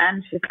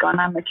position. She's going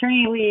on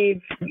maternity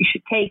leave. You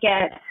should take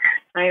it.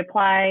 I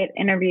applied,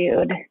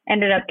 interviewed,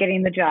 ended up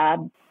getting the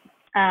job.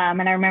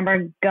 And I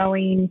remember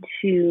going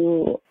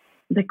to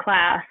the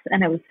class,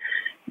 and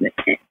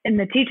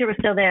the teacher was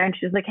still there, and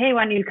she was like, hey,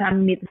 why don't you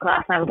come meet the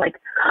class? And I was like,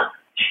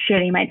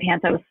 shitting my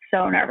pants. I was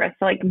so nervous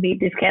to like meet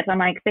these kids. I'm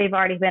like, they've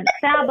already been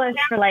established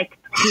for like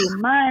 2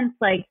 months.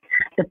 Like,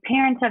 the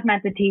parents have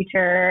met the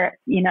teacher.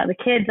 You know, the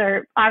kids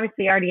are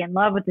obviously already in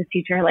love with the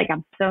teacher. Like,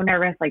 I'm so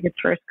nervous. Like, it's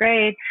first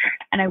grade.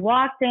 And I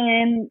walked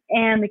in,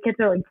 and the kids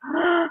are like,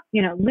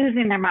 you know,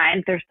 losing their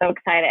minds. They're so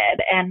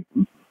excited. And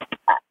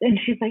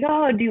she's like,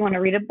 oh, do you want to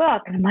read a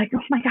book? And I'm like, oh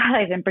my God,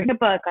 I didn't bring a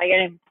book. Like,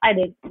 I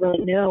didn't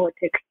really know what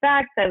to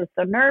expect. I was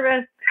so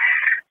nervous.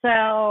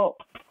 So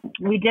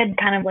we did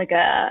kind of like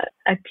a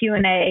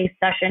Q&A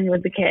session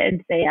with the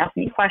kids. They asked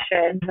me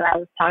questions, and I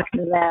was talking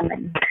to them,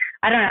 and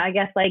I don't know, I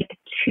guess like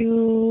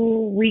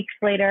 2 weeks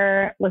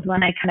later was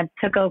when I kind of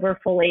took over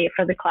fully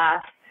for the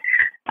class.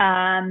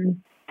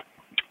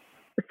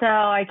 So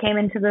I came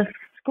into the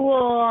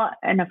school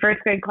in a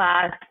first grade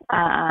class.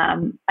 I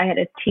had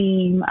a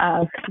team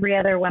of 3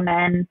 other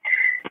women.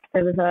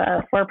 It was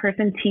a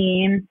 4-person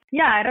team.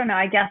 Yeah, I don't know.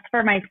 I guess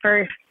for my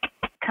first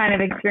kind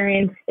of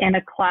experience in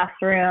a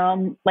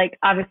classroom, like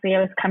obviously I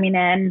was coming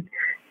in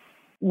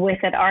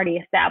with it already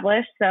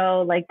established.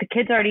 So like the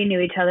kids already knew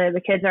each other.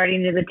 The kids already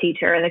knew the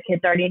teacher. The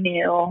kids already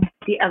knew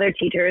the other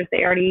teachers.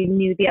 They already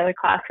knew the other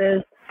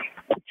classes.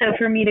 So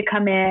for me to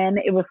come in,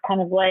 it was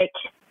kind of like,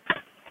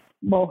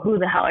 well, who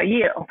the hell are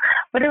you?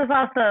 But it was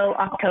also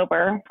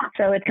October.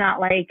 So it's not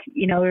like,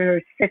 we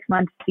were 6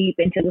 months deep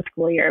into the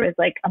school year. It was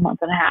like a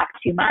month and a half,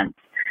 2 months.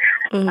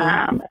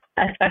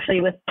 Especially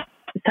with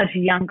such a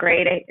young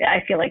grade.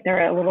 I feel like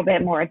they're a little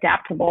bit more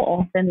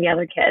adaptable than the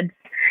other kids.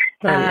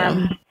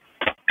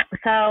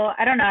 So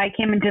I don't know. I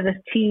came into this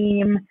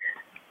team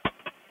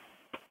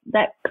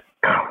that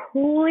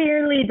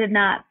clearly did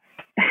not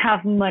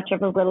have much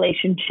of a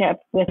relationship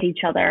with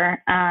each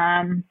other.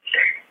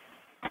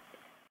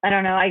 I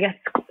don't know. I guess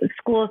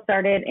school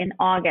started in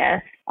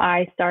August.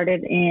 I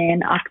started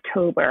in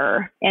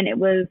October, and it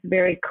was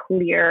very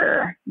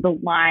clear the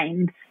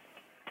lines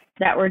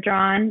that were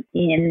drawn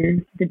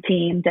in the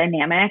team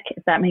dynamic,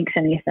 if that makes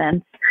any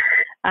sense.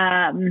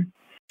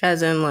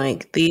 As in,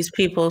 like, these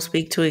people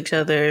speak to each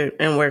other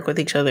and work with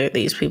each other.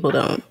 These people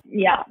don't.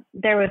 Yeah,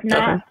 there was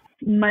not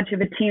much of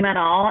a team at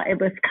all.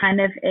 It was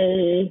kind of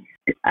a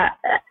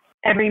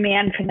every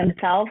man for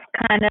themselves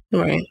kind of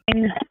thing.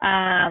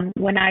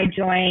 When I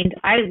joined,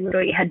 I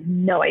literally had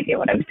no idea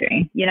what I was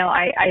doing.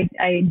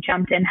 I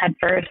jumped in head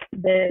first.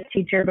 The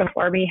teacher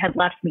before me had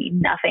left me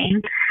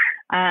nothing.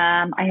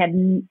 I had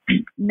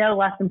no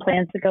lesson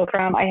plans to go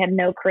from. I had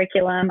no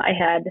curriculum.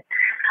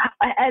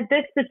 At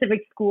this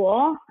specific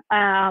school,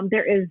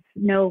 there is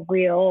no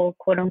real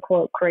quote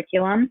unquote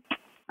curriculum.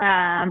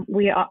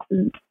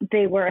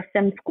 They were a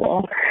STEM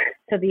school.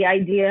 So the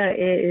idea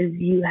is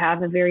you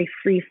have a very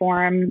free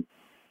form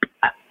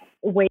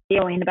way of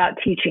going about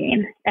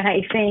teaching. And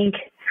I think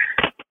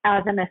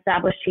as an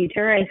established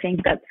teacher, I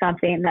think that's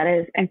something that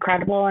is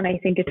incredible. And I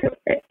think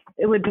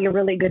it would be a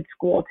really good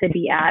school to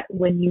be at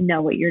when you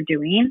know what you're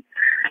doing.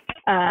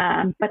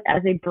 But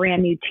as a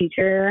brand new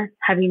teacher,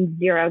 having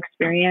zero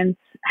experience,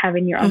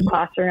 having your own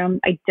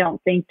classroom, I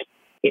don't think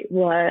it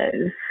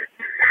was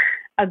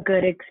a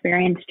good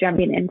experience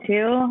jumping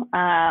into.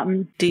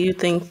 Do you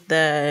think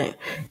that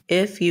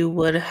if you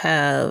would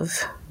have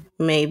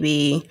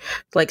maybe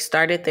like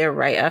started there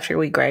right after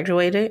we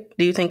graduated,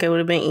 do you think it would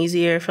have been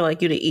easier for like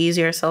you to ease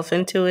yourself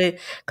into it,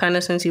 kind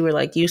of since you were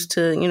like used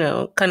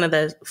to, kind of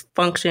the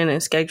function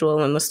and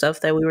schedule and the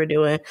stuff that we were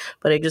doing,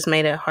 but it just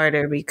made it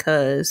harder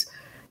because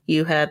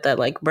you had that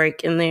like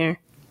break in there?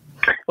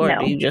 Or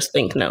do you just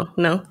think no?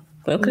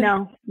 Okay.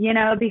 No,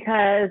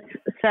 because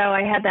so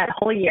I had that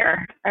whole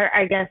year, or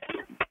I guess,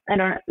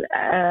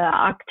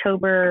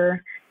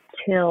 October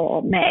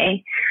till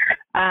May,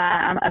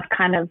 of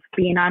kind of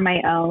being on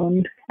my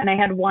own. And I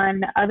had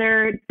one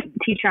other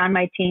teacher on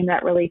my team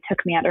that really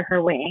took me under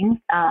her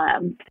wing.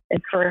 And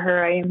for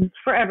her, I am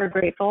forever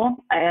grateful.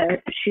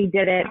 She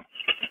did it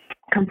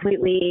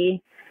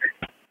completely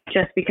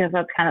just because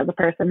that's kind of the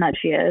person that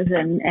she is,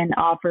 and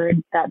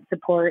offered that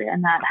support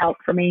and that help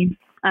for me.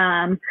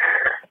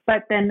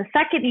 But then the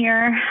second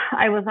year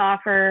I was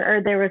offered,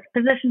 or there was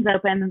positions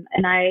open,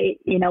 and I,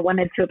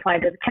 wanted to apply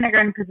to the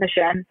kindergarten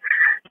position.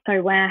 So I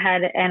went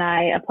ahead and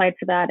I applied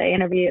for that. I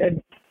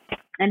interviewed,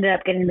 ended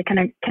up getting the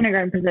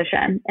kindergarten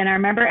position. And I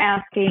remember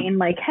asking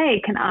like,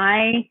 hey, can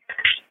I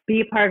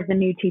be a part of the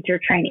new teacher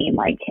training?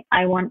 Like,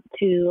 I want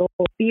to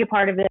be a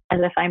part of it as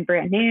if I'm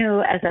brand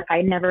new, as if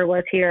I never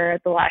was here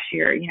the last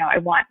year. I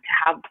want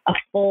to have a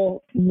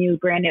full new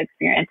brand new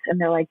experience. And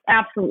they're like,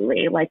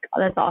 absolutely. Like,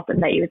 that's awesome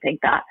that you would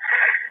think that.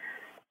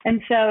 And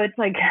so it's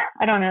like,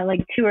 I don't know,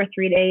 like 2 or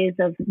 3 days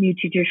of new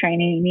teacher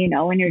training,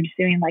 when you're just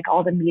doing like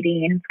all the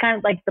meetings. It's kind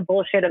of like the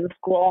bullshit of the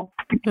school.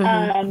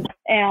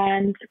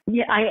 And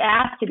yeah, I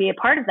asked to be a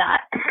part of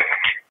that.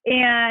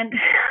 And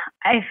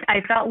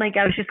I felt like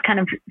I was just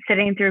kind of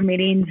sitting through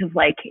meetings of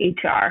like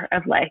HR,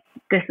 of like,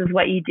 this is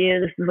what you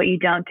do, this is what you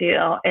don't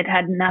do. It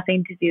had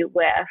nothing to do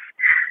with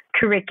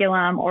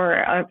curriculum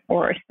or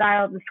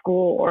style of the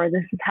school, or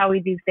this is how we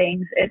do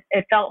things.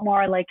 It felt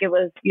more like it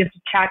was, you have to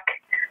check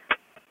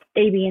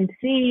A, B, and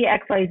C,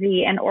 X, Y,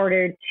 Z in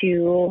order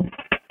to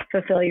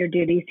fulfill your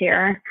duties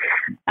here.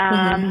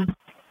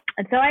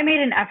 And so I made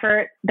an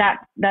effort that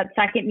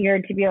second year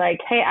to be like,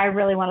 hey, I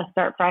really want to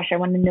start fresh. I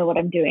want to know what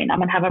I'm doing. I'm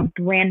going to have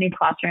a brand new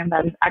classroom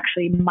that is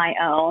actually my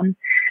own.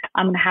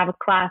 I'm going to have a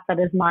class that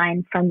is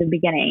mine from the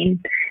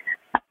beginning.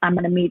 I'm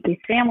going to meet these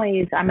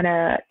families. I'm going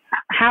to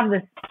have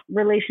this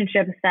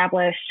relationship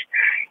established.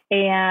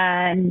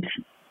 And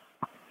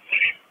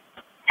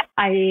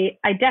I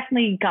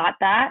definitely got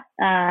that.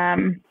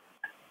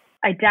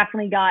 I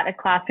definitely got a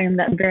classroom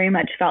that very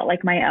much felt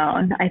like my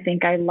own. I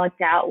think I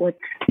lucked out with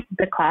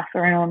the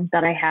classroom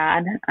that I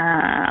had.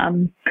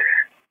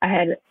 I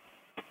had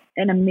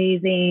an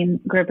amazing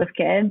group of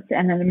kids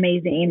and an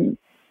amazing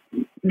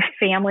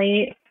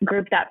family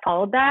group that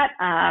followed that.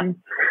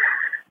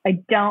 I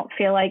don't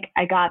feel like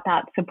I got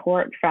that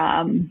support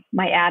from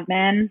my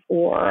admin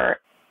or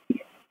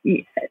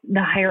the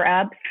higher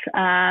ups.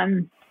 I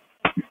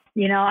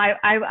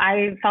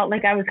felt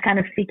like I was kind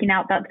of seeking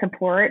out that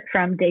support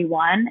from day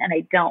one, and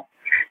I don't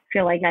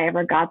feel like I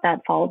ever got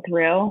that followed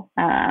through.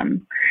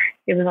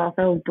 It was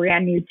also a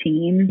brand new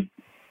team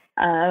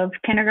of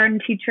kindergarten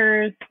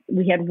teachers.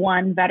 We had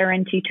one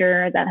veteran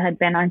teacher that had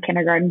been on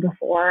kindergarten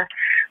before,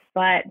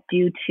 but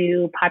due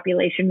to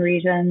population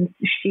reasons,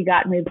 she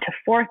got moved to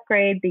fourth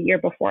grade the year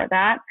before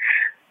that.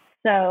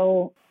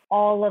 So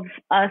all of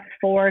us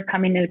four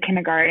coming into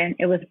kindergarten,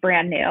 it was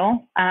brand new.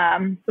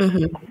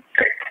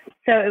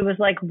 So it was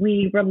like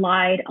we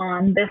relied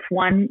on this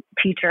one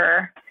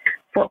teacher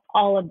for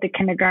all of the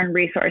kindergarten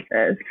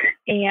resources.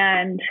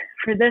 And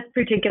for this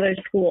particular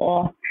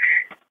school,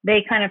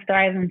 they kind of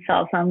thrive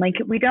themselves on, like,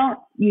 we don't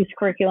use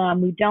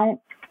curriculum. We don't,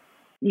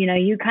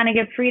 you kind of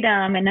get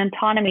freedom and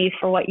autonomy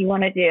for what you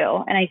want to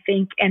do. And I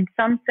think in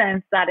some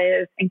sense that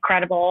is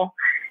incredible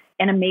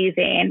and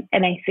amazing.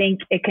 And I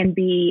think it can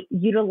be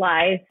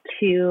utilized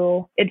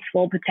to its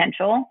full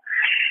potential.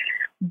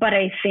 But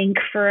I think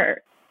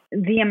for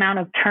the amount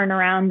of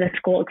turnaround the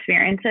school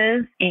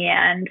experiences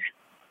and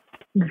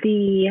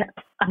the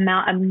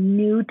amount of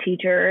new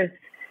teachers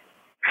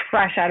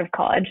fresh out of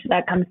college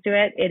that comes to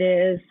it, it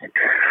is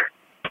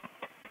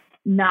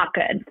not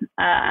good.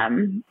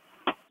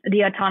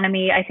 The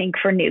autonomy, I think,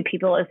 for new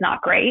people is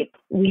not great.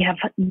 We have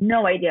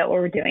no idea what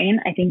we're doing.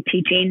 I think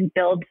teaching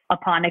builds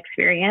upon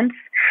experience.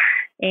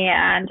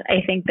 And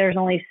I think there's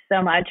only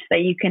so much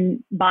that you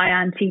can buy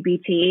on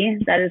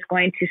TBT that is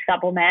going to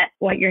supplement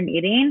what you're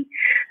needing.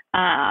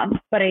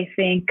 But I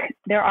think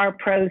there are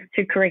pros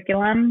to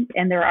curriculum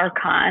and there are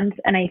cons.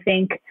 And I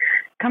think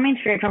coming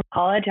straight from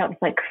college, I was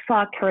like,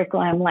 fuck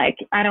curriculum. Like,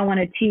 I don't want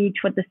to teach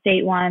what the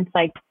state wants.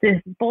 Like, this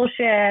is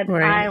bullshit.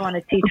 Right. I want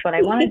to teach what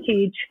I want to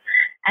teach.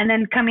 And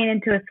then coming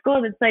into a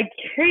school that's like,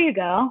 here you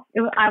go.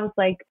 I was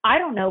like, I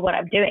don't know what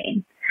I'm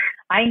doing.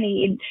 I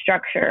need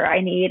structure.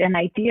 I need an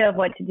idea of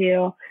what to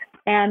do.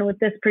 And with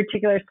this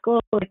particular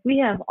school, like, we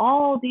have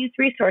all these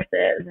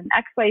resources and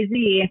X, Y,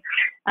 Z,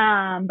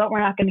 but we're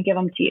not going to give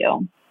them to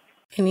you.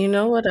 And you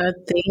know what I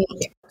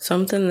think?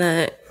 Something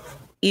that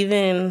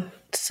even,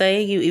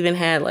 say you even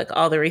had like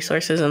all the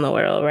resources in the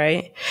world,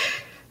 right?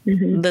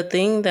 Mm-hmm. The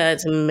thing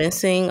that's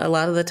missing a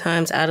lot of the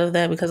times out of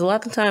that, because a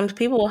lot of the times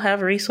people will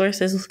have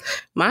resources.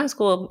 My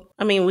school,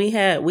 I mean, we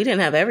didn't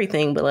have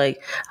everything, but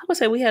like, I would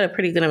say we had a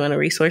pretty good amount of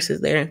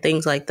resources there and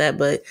things like that.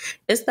 But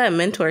it's that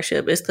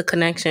mentorship, it's the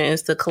connection,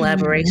 it's the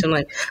collaboration. Mm-hmm.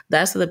 Like,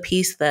 that's the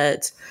piece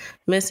that's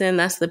missing.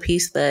 That's the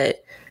piece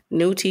that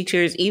new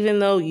teachers, even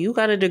though you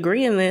got a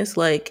degree in this,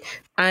 like,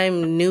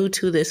 I'm new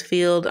to this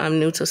field, I'm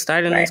new to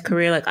starting this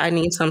career, like, I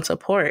need some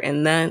support.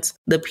 And that's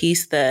the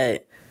piece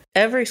that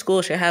every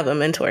school should have a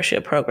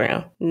mentorship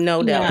program,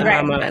 no doubt in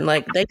my mind.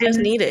 Like, they just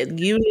need it.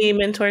 You need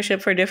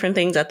mentorship for different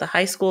things at the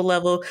high school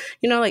level.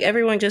 Like,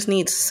 everyone just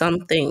needs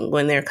something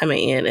when they're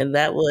coming in. And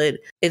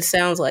it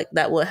sounds like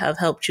that would have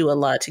helped you a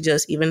lot to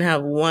just even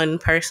have one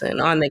person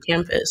on the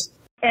campus.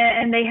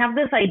 And they have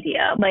this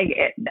idea,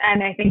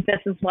 and I think this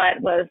is what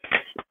was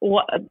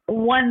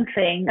one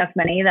thing of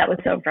many that was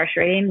so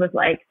frustrating was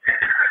like,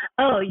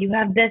 oh, you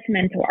have this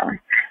mentor.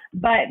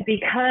 But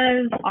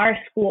because our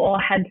school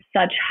had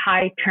such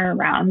high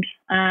turnaround,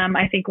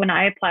 I think when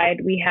I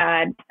applied, we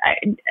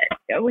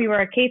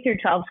were a K through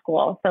 12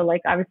 school. So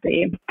like,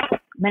 obviously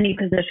many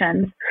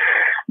positions,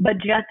 but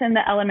just in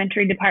the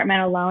elementary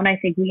department alone, I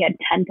think we had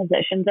 10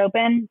 positions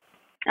open.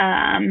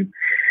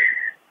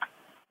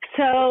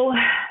 So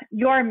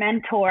your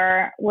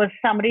mentor was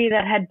somebody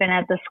that had been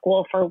at the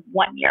school for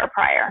 1 year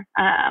prior.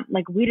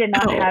 We did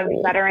not have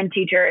veteran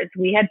teachers.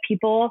 We had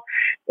people,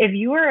 if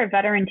you were a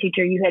veteran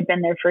teacher, you had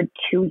been there for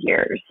 2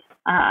 years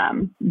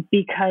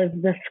because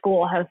the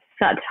school has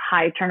such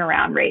high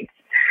turnaround rates.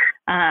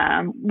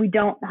 We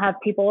don't have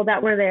people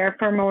that were there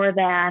for more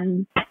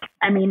than,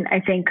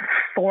 I think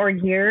 4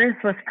 years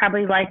was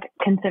probably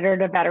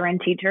considered a veteran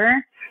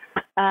teacher.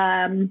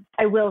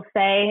 I will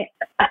say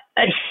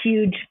a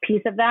huge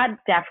piece of that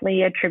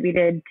definitely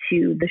attributed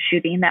to the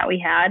shooting that we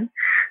had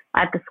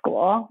at the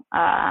school.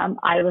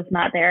 I was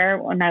not there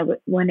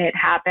when it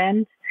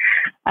happened.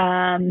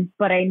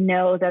 But I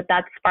know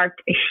that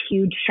sparked a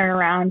huge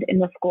turnaround in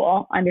the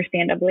school,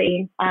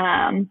 understandably.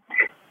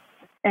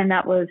 And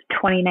that was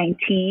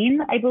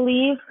 2019, I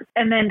believe.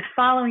 And then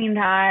following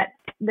that,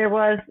 there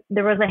was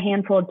a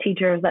handful of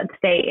teachers that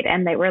stayed,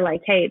 and they were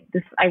like, hey,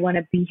 I want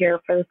to be here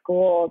for the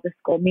school. This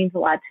school means a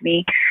lot to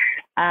me.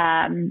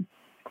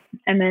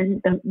 And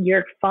then the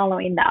year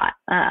following that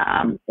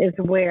is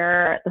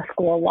where the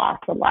school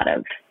lost a lot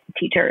of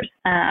teachers.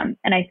 And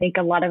I think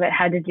a lot of it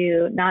had to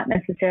do not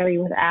necessarily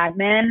with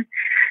admin,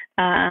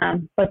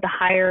 but the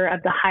higher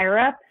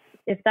ups,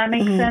 if that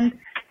makes sense.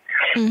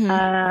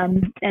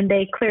 Mm-hmm. And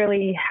they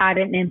clearly had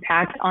an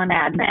impact on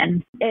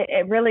admin.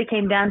 It really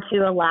came down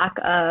to a lack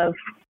of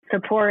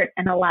support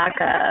and a lack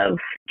of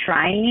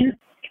trying.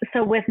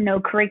 So with no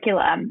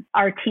curriculum,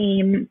 our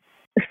team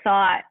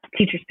sought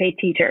Teachers Pay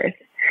Teachers.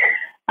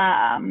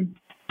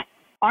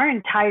 Our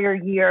entire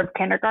year of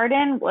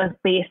kindergarten was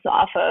based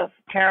off of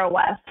Tara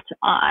West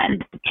on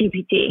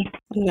TPT.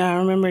 Yeah, I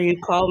remember you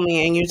called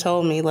me and you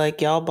told me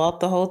like y'all bought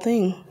the whole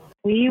thing.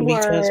 We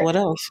Because were what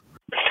else?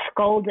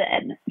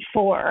 scolded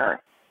for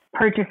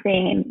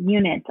purchasing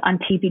units on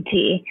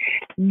TPT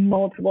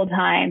multiple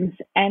times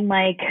and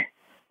like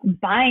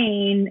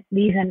buying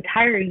these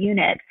entire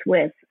units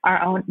with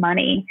our own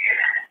money.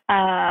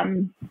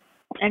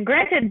 And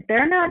granted,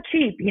 they're not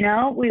cheap, you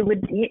know,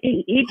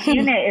 each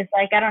unit is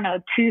like, I don't know,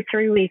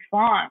 2-3 weeks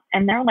long,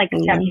 and they're like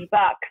 $70,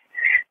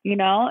 you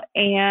know,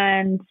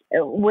 and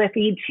with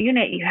each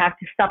unit, you have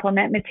to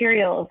supplement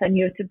materials and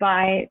you have to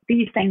buy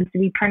these things to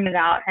be printed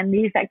out and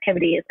these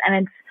activities.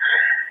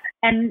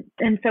 And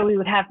so we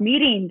would have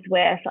meetings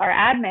with our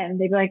admin.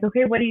 They'd be like,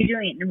 okay, what are you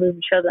doing? And we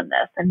would show them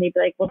this. And they'd be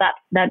like, well,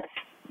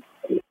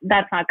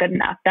 that's not good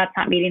enough. That's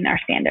not meeting our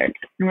standards.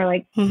 And we're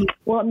like,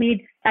 well, it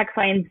meets X,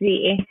 Y, and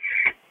Z.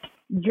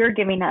 You're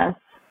giving us,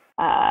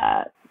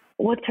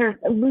 what's her,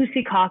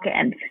 Lucy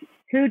Calkins,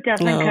 who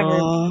doesn't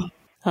cover,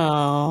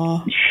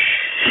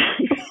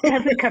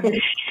 doesn't cover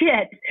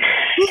shit.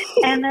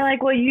 And they're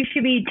like, well, you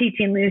should be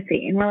teaching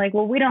Lucy. And we're like,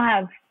 well, we don't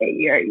have,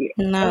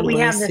 we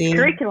have this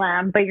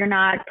curriculum, but you're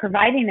not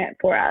providing it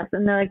for us.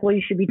 And they're like, well,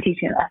 you should be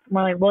teaching us. And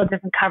we're like, well, it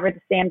doesn't cover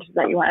the standards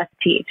that you want us to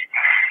teach.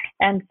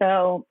 And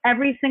so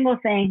every single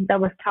thing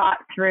that was taught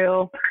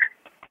through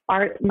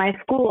my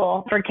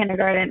school for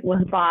kindergarten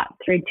was bought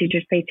through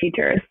Teachers Pay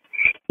Teachers,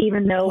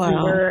 even though we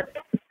were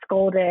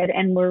scolded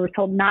and we were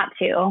told not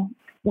to.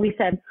 We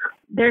said,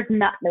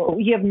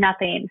 you have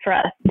nothing for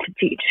us to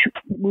teach.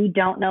 We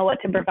don't know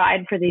what to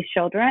provide for these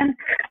children.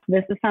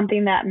 This is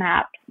something that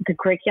maps the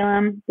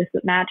curriculum. This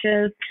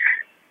matches.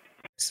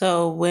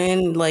 So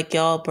when like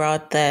y'all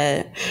brought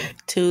that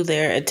to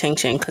their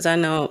attention, because I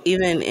know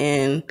even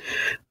in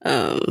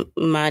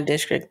my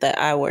district that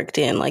I worked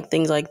in, like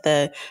things like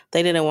that,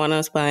 they didn't want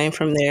us buying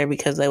from there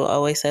because they would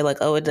always say like,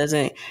 oh, it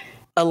doesn't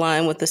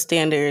align with the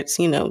standards,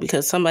 you know,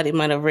 because somebody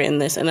might have written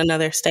this in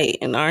another state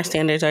and our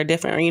standards are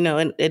different, or, you know,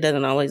 and it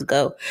doesn't always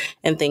go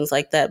and things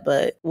like that.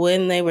 But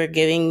when they were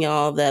giving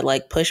y'all that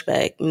like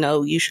pushback,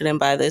 no, you shouldn't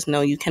buy this, no,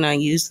 you cannot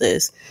use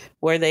this,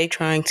 were they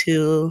trying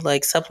to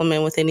like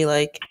supplement with any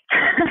like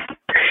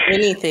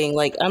anything?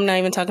 Like, I'm not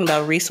even talking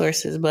about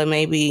resources, but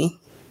maybe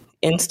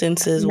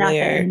instances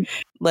where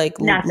like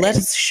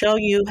let's show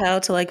you how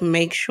to like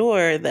make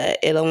sure that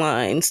it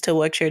aligns to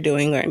what you're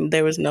doing, or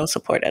there was no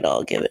support at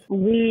all given.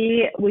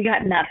 We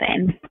got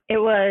nothing. It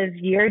was,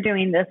 you're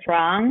doing this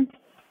wrong,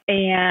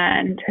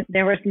 and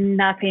there was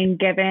nothing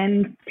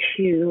given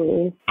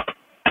to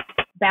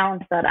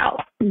balance that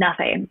out.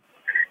 Nothing.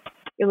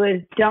 It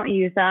was, don't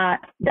use that.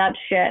 That's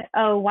shit.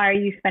 Oh, why are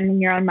you spending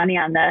your own money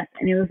on this?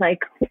 And it was like,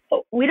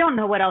 we don't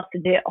know what else to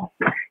do.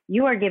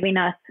 You are giving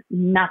us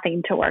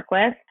nothing to work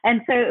with.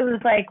 And so it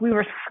was like we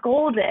were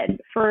scolded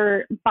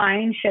for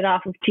buying shit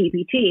off of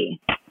TPT.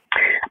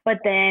 But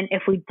then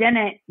if we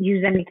didn't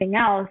use anything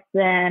else,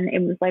 then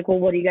it was like, well,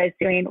 what are you guys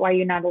doing? Why are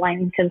you not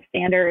aligning to the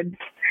standards?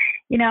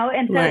 You know,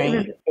 and so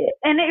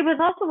it was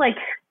also like,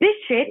 this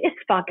shit is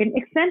fucking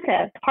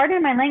expensive.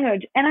 Pardon my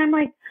language. And I'm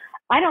like,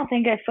 I don't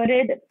think I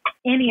footed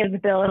any of the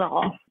bill at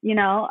all. You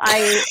know,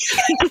 I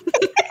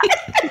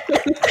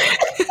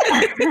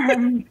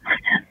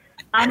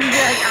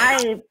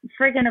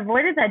freaking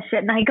avoided that shit,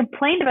 and I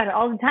complained about it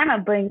all the time.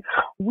 I'm like,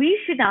 we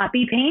should not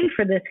be paying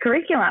for this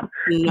curriculum.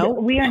 Nope.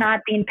 We are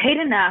not being paid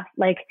enough.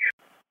 Like,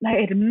 I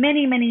had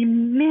many, many,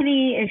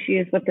 many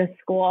issues with this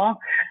school,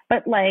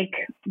 but like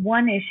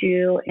one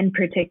issue in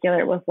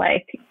particular was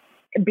like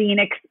being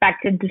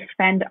expected to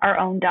spend our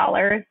own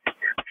dollars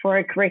for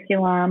a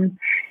curriculum,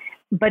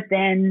 but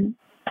then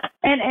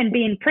and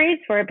being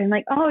praised for it, being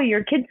like, oh,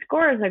 your kids'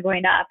 scores are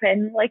going up,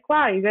 and like,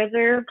 wow, you guys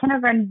are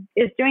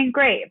is doing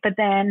great. But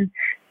then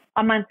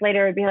a month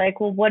later, it'd be like,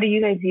 well, what are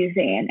you guys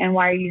using, and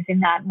why are you using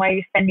that? And why are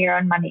you spending your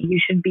own money? You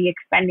should be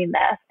expending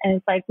this. And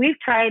it's like, we've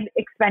tried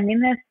expending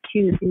this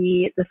to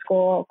the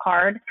school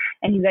card,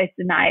 and you guys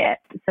deny it.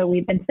 So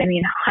we've been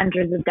spending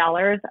hundreds of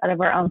dollars out of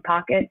our own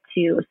pocket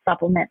to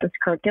supplement this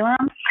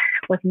curriculum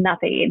with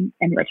nothing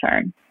in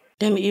return.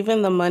 And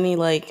even the money,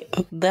 like,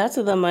 that's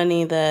the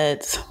money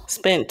that's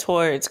spent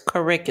towards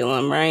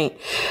curriculum, right?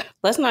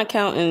 Let's not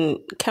count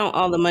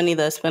all the money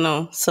that's spent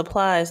on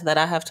supplies that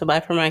I have to buy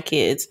for my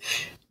kids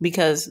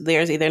because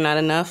there's either not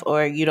enough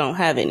or you don't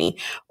have any,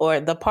 or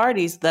the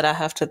parties that I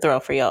have to throw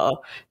for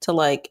y'all to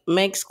like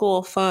make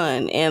school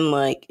fun and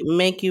like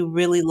make you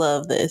really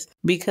love this.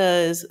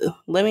 Because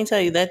let me tell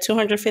you, that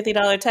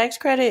 $250 tax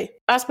credit,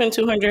 I spent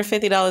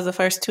 $250 the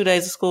first 2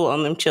 days of school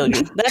on them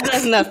children. That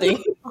does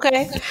nothing.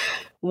 Okay.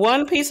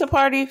 One pizza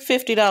party,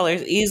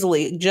 $50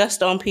 easily,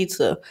 just on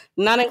pizza,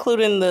 not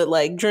including the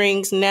like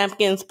drinks,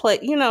 napkins,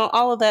 plate, you know,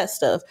 all of that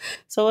stuff.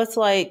 So it's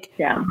like,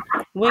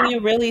 when you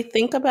really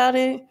think about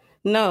it,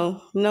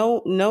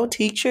 No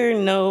teacher,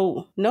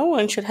 no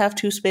one should have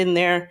to spend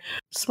their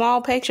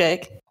small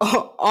paycheck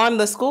on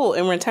the school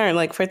in return.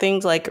 Like for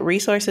things like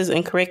resources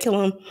and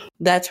curriculum,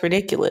 that's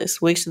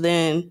ridiculous, which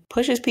then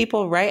pushes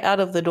people right out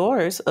of the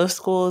doors of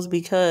schools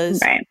because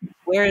Right.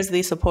 where is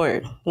the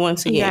support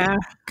once again? Yeah,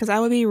 because I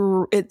would be.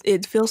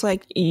 It feels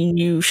like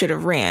you should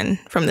have ran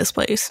from this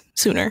place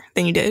sooner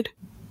than you did.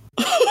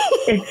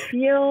 It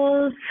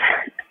feels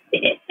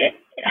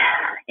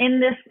in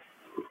this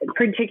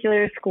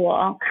particular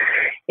school,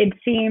 it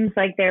seems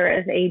like there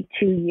is a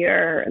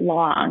 2-year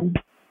long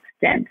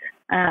stint.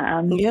 It's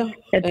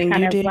and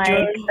kind you of did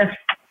like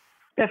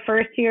the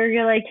first year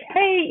you're like,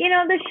 hey,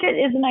 this shit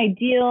isn't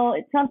ideal.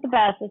 It's not the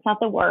best. It's not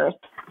the worst.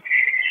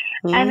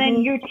 Mm-hmm. And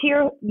then year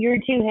two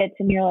hits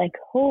and you're like,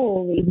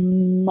 holy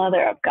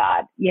mother of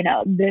God,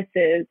 this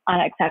is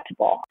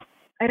unacceptable.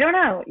 I don't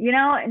know,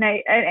 and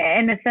I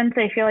in a sense,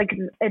 I feel like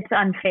it's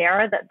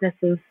unfair that this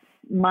is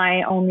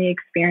my only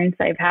experience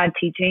I've had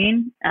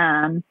teaching,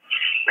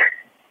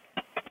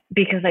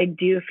 because I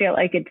do feel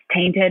like it's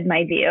tainted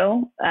my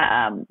view.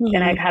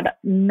 And I've had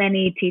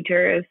many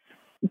teachers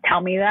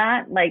tell me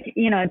that, like,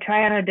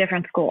 try out a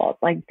different school,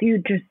 like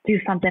just do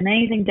something,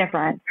 anything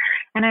different.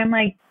 And I'm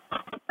like,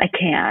 I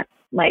can't.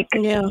 Like,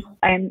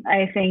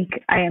 I think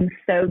I am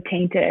so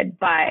tainted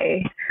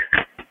by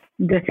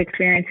this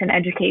experience in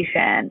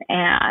education,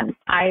 and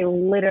I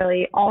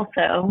literally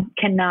also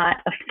cannot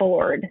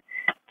afford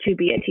to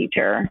be a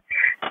teacher.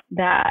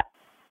 That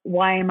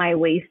why am I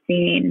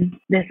wasting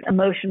this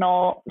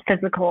emotional,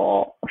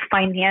 physical,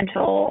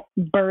 financial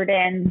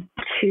burden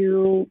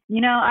to,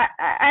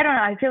 I don't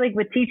know. I feel like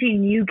with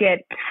teaching, you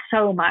get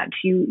so much,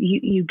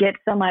 you get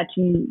so much,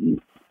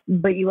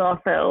 but you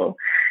also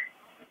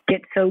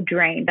get so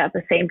drained at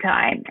the same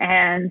time.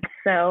 And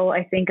so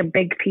I think a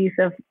big piece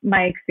of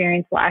my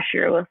experience last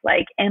year was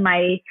like, am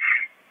I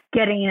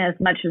getting as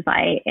much as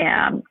I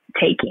am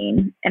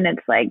taking? And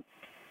it's like,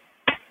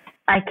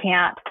 I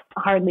can't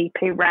hardly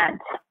pay rent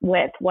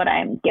with what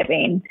I'm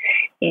giving.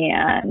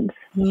 And,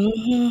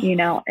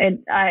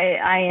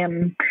 I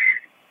am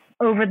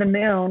over the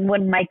moon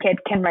when my kid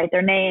can write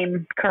their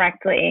name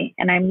correctly.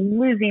 And I'm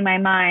losing my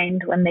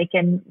mind when they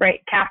can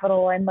write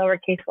capital and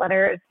lowercase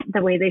letters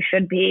the way they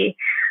should be.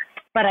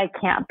 But I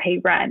can't pay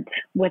rent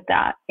with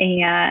that.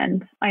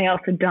 And I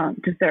also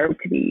don't deserve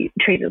to be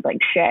treated like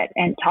shit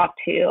and talked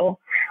to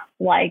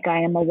like I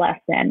am a less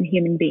than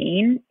human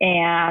being.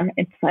 And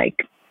it's like,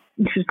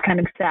 it's just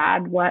kind of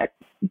sad what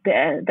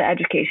the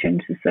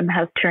education system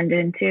has turned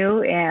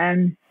into.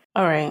 And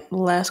all right,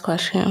 last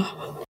question.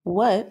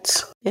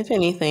 What, if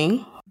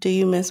anything, do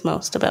you miss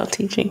most about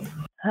teaching?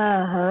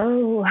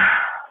 Oh.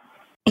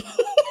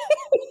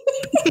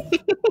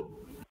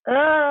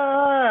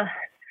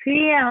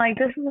 Yeah, like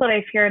this is what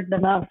I feared the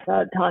most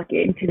about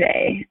talking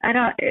today.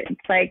 It's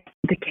like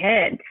the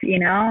kids,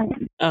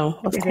 Oh,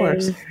 of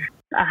course.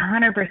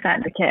 100%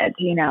 the kids,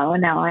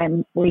 and now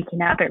I'm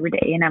waking up every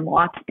day and I'm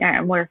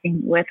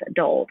working with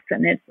adults,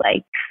 and it's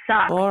like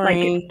sucks.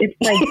 Boring. Like it's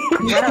like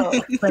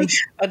gross. Like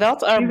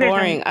adults are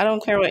boring. I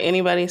don't care what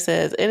anybody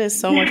says. It is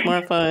so much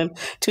more fun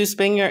to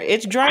spend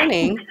it's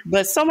draining,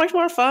 but so much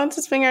more fun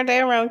to spend your day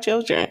around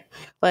children.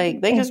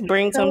 Like they just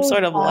bring some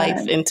sort of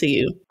life into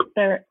you.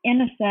 They're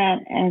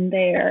innocent and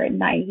they're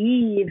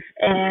naive,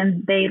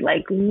 and they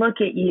like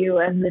look at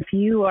you as if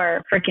you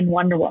are freaking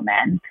Wonder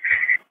Woman.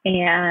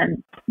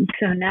 And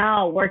so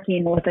now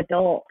working with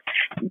adults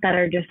that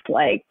are just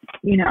like,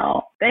 they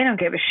don't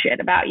give a shit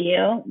about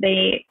you.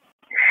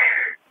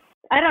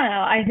 I don't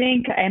know. I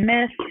think I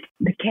miss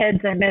the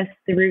kids. I miss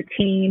the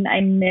routine.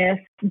 I miss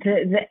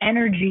the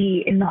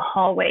energy in the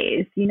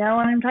hallways. You know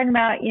what I'm talking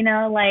about?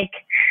 Like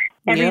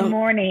every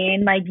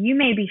morning, like you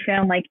may be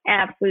feeling like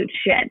absolute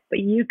shit, but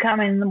you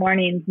come in the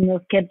mornings and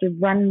those kids are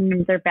running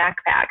with their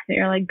backpacks and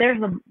you're like,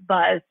 there's a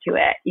buzz to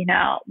it,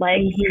 like,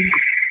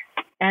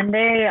 and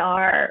they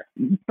are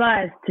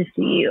buzzed to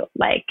see you,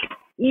 like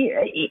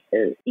ear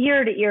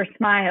to ear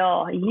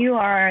smile. You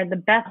are the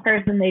best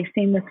person they've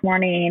seen this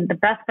morning, the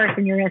best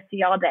person you're going to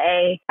see all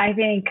day. I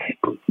think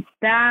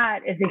that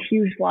is a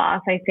huge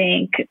loss. I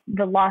think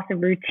the loss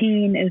of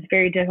routine is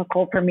very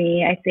difficult for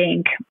me. I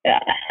think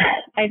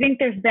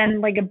there's been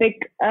like a big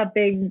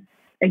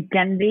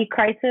identity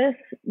crisis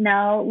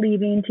now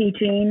leaving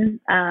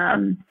teaching.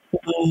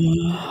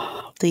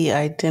 The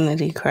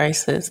identity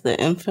crisis, the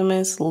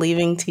infamous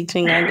leaving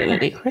teaching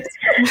identity crisis.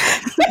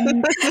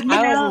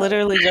 I was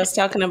literally just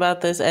talking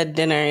about this at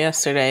dinner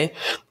yesterday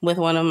with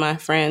one of my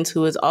friends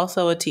who is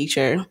also a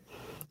teacher,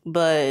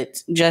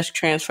 but just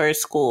transferred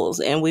schools.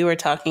 And we were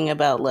talking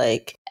about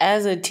like,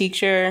 as a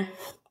teacher,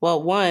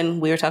 well, one,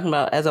 we were talking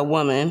about as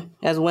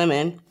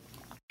women,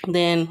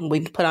 then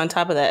we put on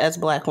top of that as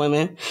Black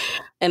women.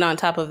 And on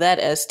top of that,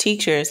 as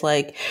teachers,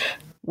 like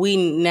we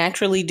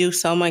naturally do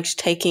so much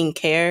taking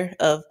care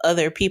of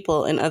other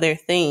people and other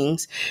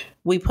things,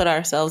 we put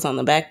ourselves on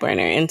the back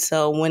burner. And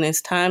so when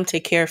it's time to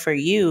care for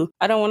you,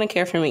 I don't want to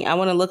care for me. I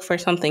want to look for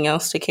something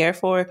else to care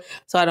for,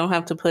 so I don't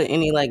have to put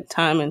any like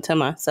time into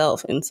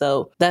myself. And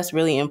so that's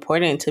really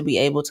important, to be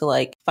able to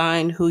like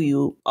find who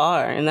you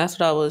are. And that's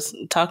what I was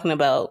talking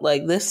about.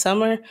 Like this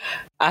summer,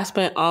 I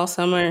spent all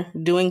summer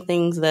doing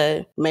things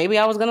that maybe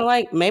I was going to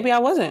like, maybe I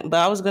wasn't, but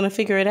I was going to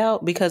figure it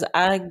out, because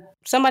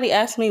somebody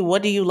asked me,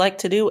 what do you like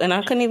to do? And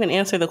I couldn't even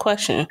answer the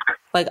question.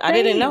 Like, I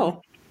didn't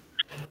know.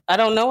 I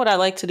don't know what I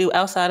like to do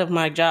outside of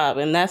my job,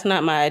 and that's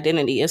not my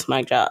identity. It's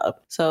my job.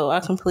 So I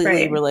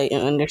completely relate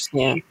and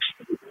understand.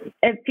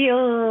 It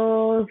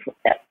feels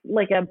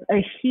like a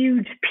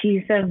huge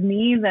piece of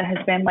me that has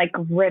been like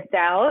ripped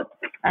out.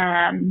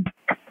 And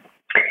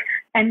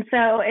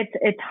so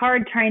it's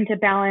hard trying to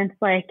balance,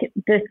 like,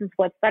 this is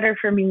what's better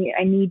for me.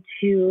 I need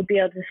to be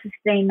able to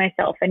sustain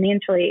myself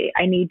financially.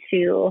 I need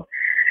to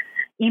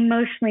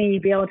emotionally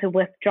be able to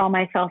withdraw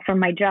myself from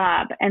my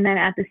job. And then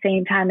at the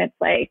same time, it's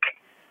like,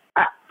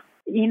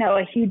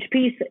 a huge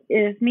piece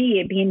is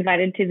me being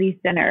invited to these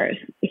dinners.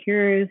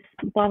 Here's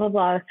blah, blah,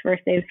 blah's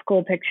first day of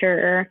school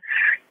picture.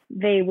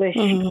 They wish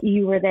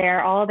you were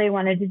there. All they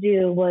wanted to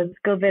do was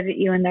go visit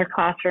you in their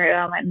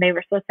classroom, and they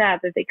were so sad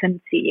that they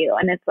couldn't see you.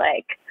 And it's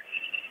like,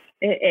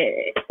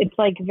 it's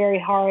like very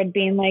hard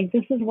being like,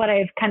 this is what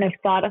I've kind of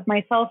thought of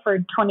myself for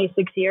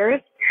 26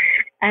 years.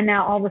 And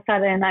now all of a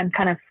sudden I'm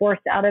kind of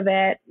forced out of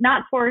it,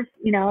 not forced,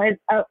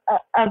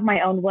 of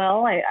my own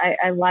will.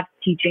 I love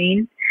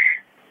teaching.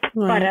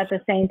 But at the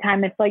same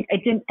time, it's like I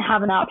didn't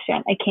have an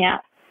option. I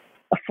can't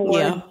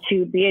afford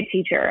to be a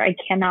teacher. I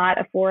cannot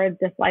afford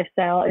this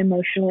lifestyle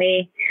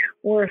emotionally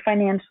or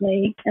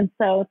financially. And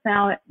so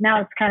now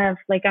it's kind of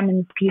like I'm in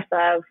this piece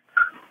of,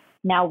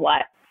 now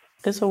what?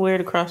 It's a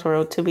weird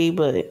crossroad to be,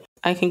 but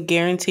I can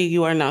guarantee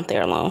you are not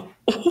there alone.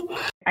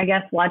 I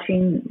guess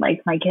watching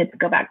like my kids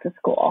go back to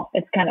school,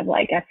 it's kind of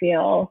like I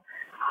feel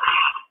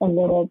a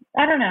little,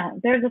 I don't know.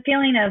 There's a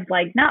feeling of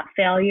like not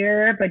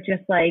failure, but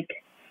just like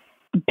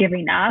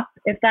giving up,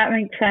 if that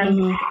makes sense.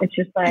 It's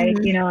just like,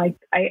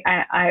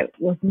 I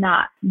was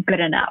not good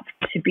enough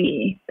to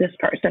be this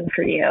person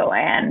for you.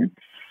 And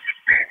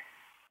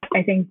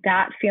I think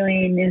that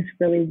feeling is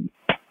really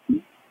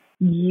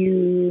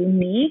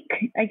unique,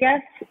 I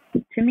guess,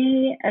 to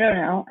me. I don't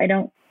know. I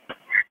don't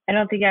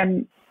think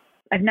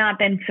I've not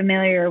been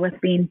familiar with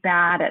being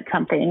bad at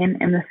something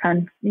in the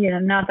sense,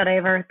 not that I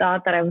ever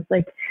thought that I was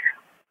like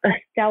a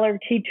stellar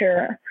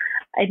teacher.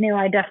 I knew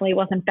I definitely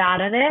wasn't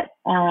bad at it.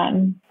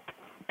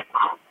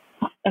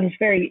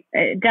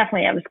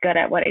 I was good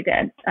at what I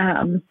did.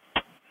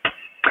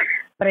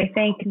 But I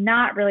think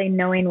not really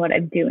knowing what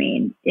I'm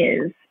doing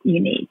is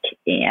unique,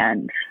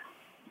 and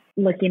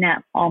looking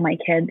at all my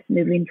kids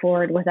moving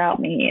forward without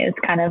me is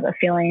kind of a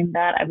feeling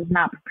that I was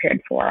not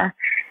prepared for.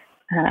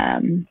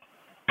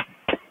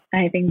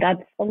 I think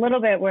that's a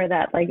little bit where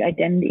that like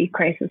identity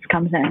crisis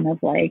comes in, of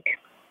like,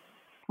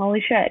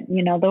 holy shit,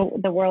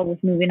 the world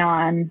is moving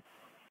on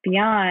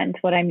beyond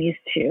what I'm used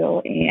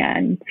to,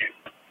 and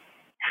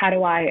how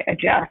do I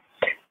adjust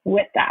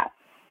with that,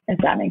 if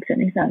that makes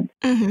any sense?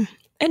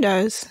 It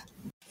does.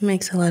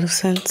 Makes a lot of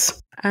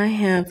sense. I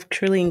have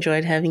truly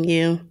enjoyed having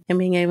you and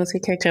being able to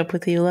catch up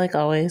with you like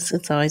always.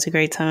 It's always a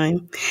great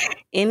time.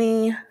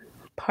 Any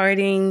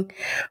parting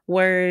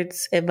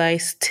words,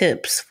 advice,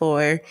 tips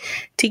for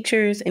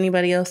teachers,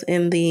 anybody else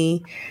in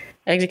the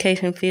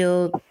education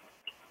field?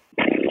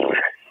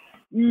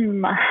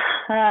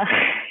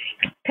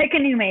 Pick a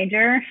new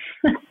major.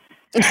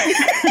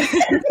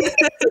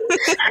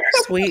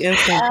 Sweet and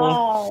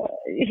simple.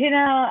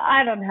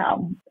 I don't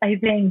know. I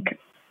think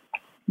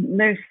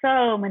there's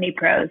so many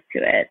pros to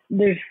it.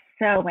 There's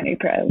so many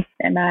pros,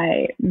 and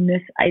I do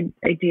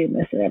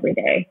miss it every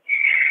day.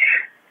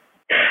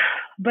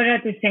 But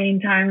at the same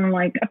time, I'm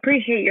like,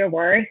 appreciate your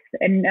worth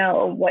and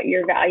know what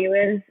your value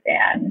is,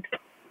 and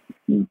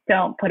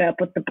don't put up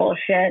with the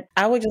bullshit.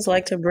 I would just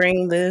like to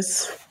bring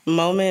this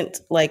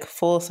moment like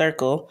full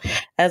circle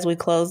as we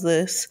close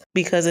this,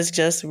 because it's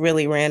just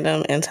really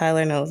random, and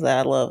Tyler knows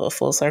that I love a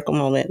full circle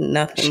moment,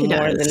 nothing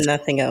more than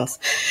nothing else.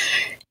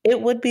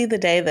 It would be the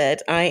day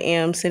that I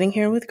am sitting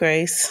here with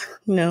Grace,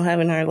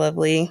 having our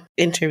lovely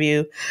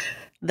interview,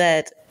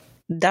 that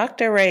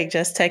Dr. Ray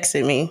just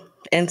texted me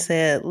and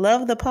said,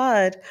 love the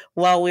pod,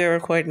 while we were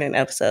recording an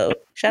episode.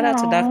 Shout out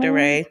to Dr.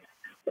 Ray.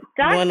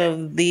 One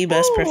of the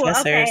best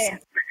professors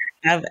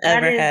I've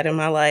ever had in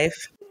my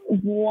life.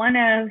 One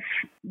of,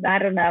 I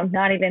don't know,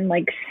 not even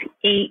like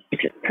 8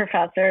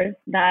 professors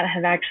that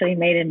have actually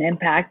made an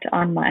impact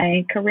on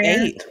my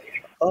career. 8?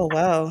 Oh,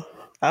 wow.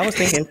 I was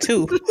thinking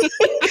 2.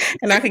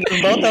 And I could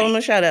give both of them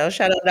a shout out.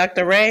 Shout out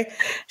Dr. Ray.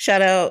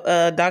 Shout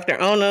out Dr.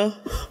 Ona.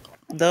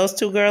 Those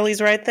 2 girlies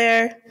right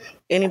there.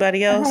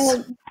 Anybody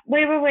else?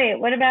 Wait.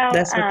 What about...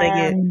 That's what they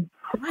get.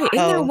 Wait,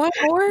 isn't there one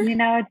more?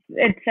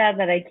 It's sad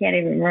that I can't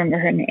even remember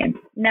her name.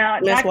 No,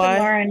 Miss Dr. Y?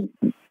 Lauren.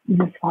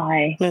 Miss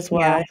Y. Miss Y.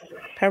 Yeah.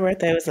 Her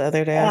birthday was the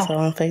other day. I saw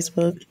on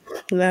Facebook.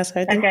 That's,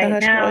 I think, okay,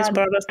 she always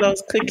brought us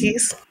those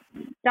cookies.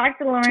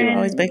 Dr. She would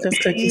always Lauren, bake us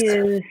she cookies.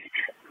 is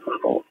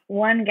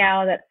one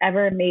gal that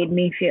ever made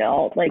me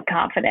feel like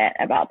confident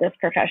about this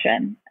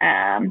profession.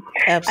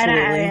 Absolutely.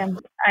 And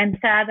I'm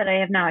sad that I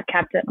have not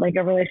kept it like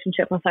a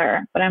relationship with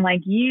her, but I'm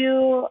like,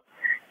 you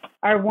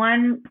are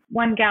one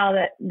gal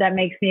that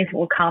makes me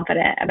feel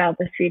confident about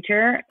this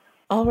future.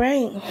 All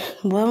right.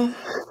 Well,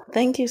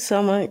 thank you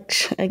so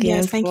much again.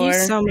 Yes, thank you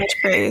so much,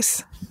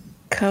 Grace.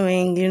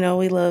 Coming. You know,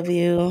 we love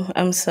you.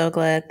 I'm so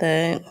glad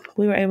that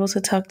we were able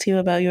to talk to you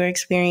about your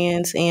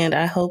experience. And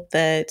I hope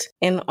that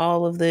in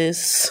all of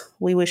this,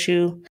 we wish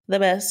you the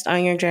best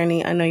on your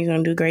journey. I know you're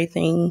going to do great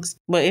things.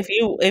 But if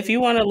you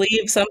want to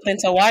leave something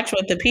to watch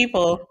with the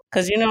people,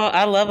 because, you know,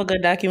 I love a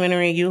good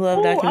documentary. You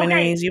love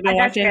documentaries. Okay. You've been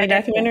watching any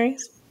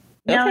documentaries?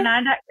 No, Okay.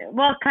 not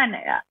well, kind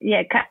of.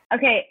 Yeah.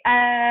 Okay.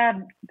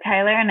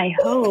 Tyler, and I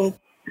hope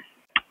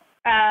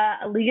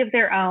A League of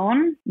Their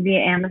Own via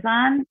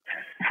Amazon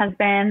has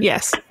been 10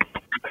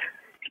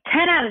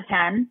 out of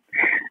 10.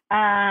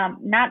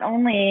 Not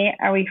only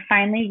are we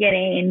finally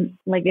getting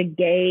like a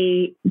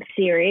gay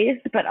series,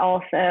 but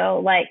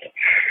also like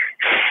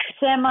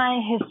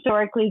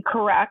semi-historically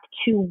correct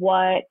to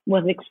what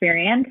was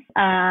experienced.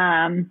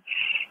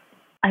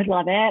 I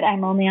love it.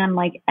 I'm only on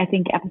like, I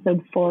think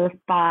episode 4 or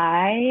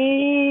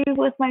 5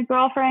 with my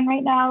girlfriend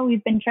right now.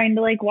 We've been trying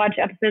to like watch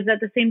episodes at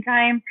the same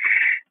time.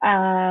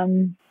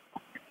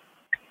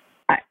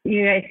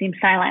 You guys seem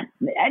silent.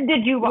 Have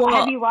you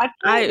watched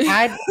it?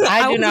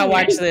 I do not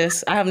watch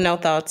this. I have no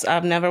thoughts.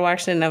 I've never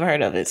watched it, never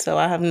heard of it. So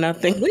I have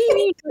nothing. What do you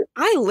mean?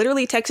 I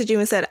literally texted you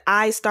and said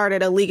I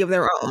started A League of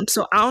Their Own.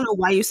 So I don't know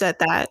why you said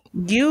that.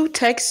 You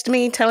text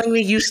me telling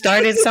me you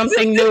started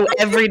something new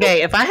every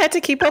day. If I had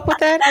to keep up with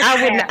that,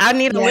 I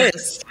need a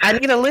list. I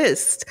need a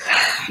list.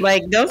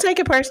 Like, don't take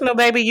it personal,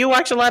 baby. You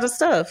watch a lot of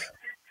stuff.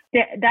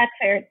 That's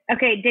fair.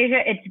 Okay,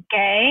 Deja, it's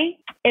gay.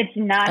 It's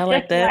not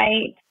just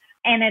white.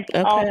 And it's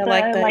also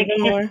like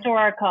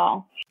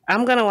historical.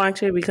 I'm going to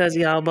watch it because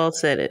y'all both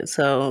said it.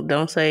 So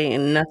don't say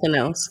nothing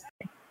else.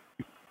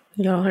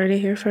 Y'all heard it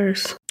here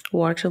first.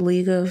 Watch A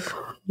League of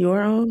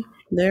Your Own.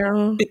 Their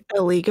Own.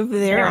 A League of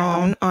Their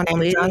Own on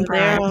Amazon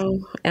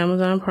Prime.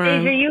 Amazon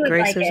Prime. Deja, you would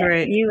Grace like is it.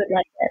 right. You would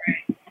like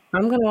it.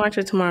 I'm going to watch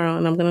it tomorrow,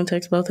 and I'm going to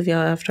text both of y'all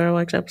after I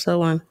watch episode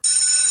 1.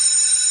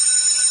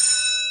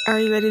 Are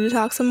you ready to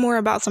talk some more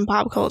about some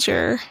pop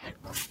culture?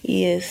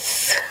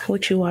 Yes.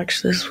 What you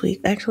watched this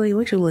week? Actually,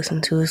 what you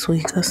listened to this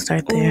week? Let's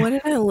start there. What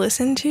did I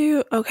listen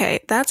to? Okay,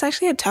 that's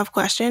actually a tough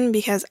question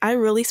because I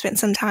really spent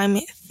some time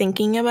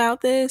thinking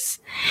about this.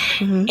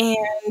 Mm-hmm.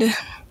 And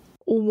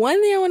one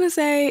thing I want to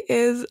say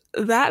is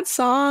that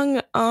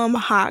song,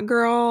 Hot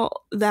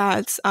Girl,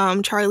 that's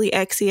Charlie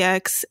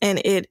XCX, and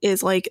it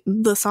is like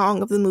the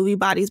song of the movie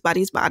Bodies,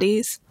 Bodies,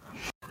 Bodies.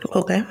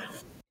 Okay.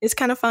 It's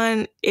kind of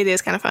fun. It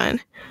is kind of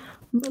fun.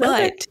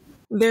 But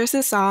there's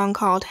this song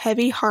called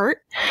Heavy Heart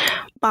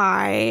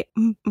by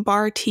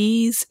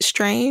Bartees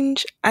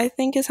Strange, I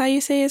think is how you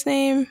say his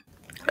name.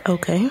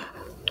 Okay.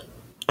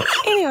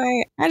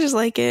 Anyway, I just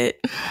like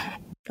it.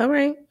 All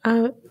right.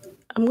 I'm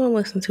going to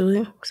listen to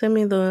it. Send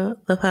me the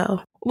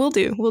file. We'll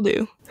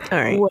do. All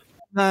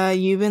right.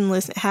 You've been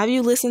listening. Have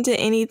you listened to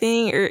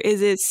anything or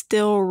is it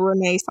still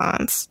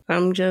Renaissance?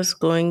 I'm just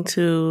going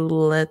to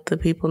let the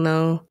people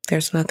know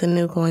there's nothing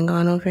new going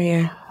on over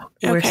here.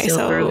 Okay,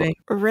 so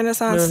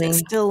Renaissance is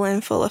still in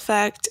full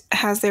effect.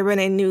 Has there been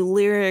a new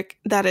lyric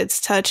that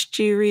it's touched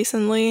you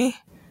recently?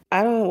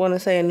 I don't want to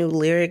say a new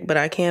lyric, but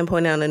I can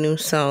point out a new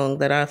song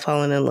that I've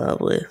fallen in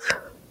love with.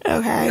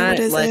 Okay, Not what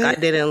is like it? I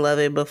didn't love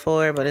it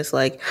before, but it's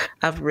like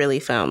I've really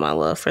found my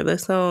love for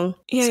this song.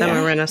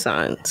 Summer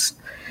Renaissance.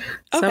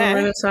 Okay. Summer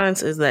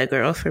Renaissance is that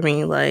girl for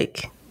me.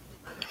 Like,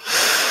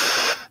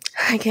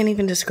 I can't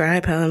even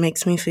describe how it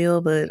makes me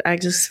feel, but I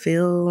just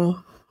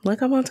feel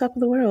like I'm on top of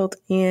the world.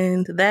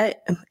 And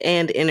that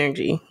and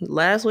energy.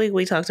 Last week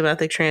we talked about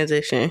the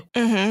transition.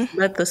 Mm-hmm.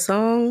 But the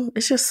song,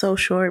 it's just so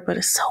short, but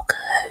it's so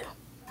good.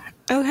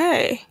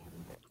 Okay.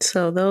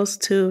 So those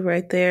two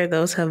right there,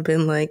 those have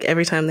been like,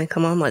 every time they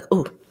come on, I'm like,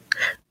 ooh,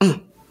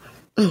 I'm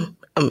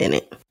in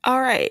it.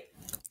 All right.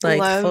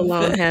 Like, full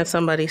on had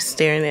somebody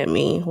staring at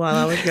me while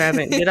I was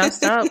driving. Did I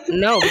stop?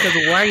 No, because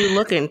why are you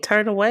looking?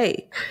 Turn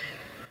away.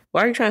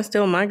 Why are you trying to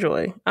steal my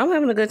joy? I'm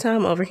having a good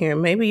time over here.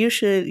 Maybe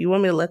you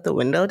want me to let the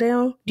window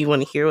down? Do you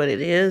want to hear what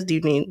it is? Do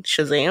you need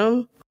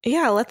Shazam?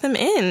 Yeah, let them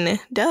in.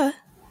 Duh.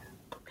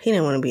 He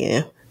didn't want to be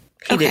in.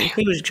 He didn't.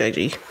 He was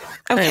judgy.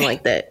 Okay. I ain't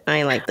like that.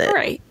 All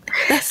right.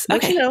 That's okay.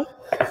 But you know,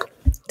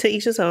 to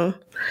each his own.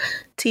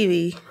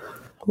 TV,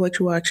 what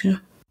you watching?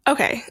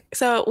 Okay,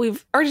 so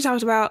we've already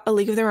talked about A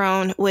League of Their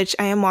Own, which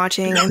I am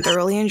watching and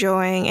thoroughly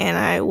enjoying, and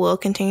I will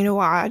continue to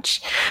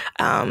watch.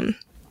 The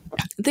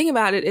thing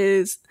about it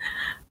is,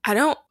 I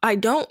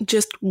don't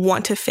just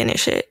want to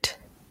finish it.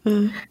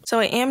 So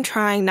I am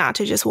trying not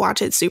to just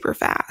watch it super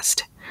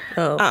fast.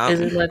 Oh, is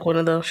it like one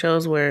of those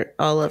shows where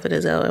all of it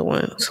is out at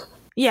once?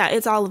 Yeah,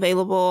 it's all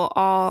available.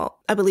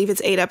 I believe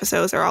it's 8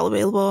 episodes are all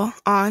available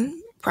on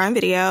Prime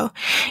Video. Okay.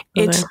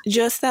 It's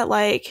just that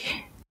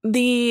like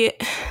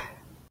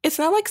it's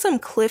not like some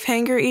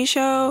cliffhanger-y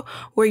show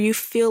where you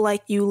feel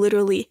like you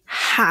literally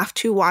have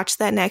to watch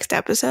that next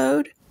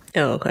episode.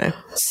 Oh, okay.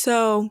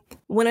 So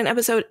when an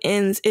episode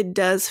ends, it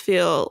does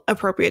feel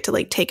appropriate to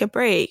like take a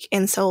break.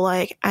 And so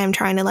like I'm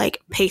trying to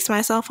like pace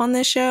myself on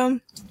this show.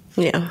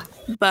 Yeah.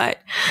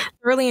 But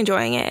really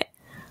enjoying it.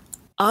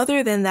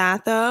 Other than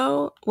that,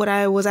 though, what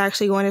I was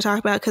actually going to talk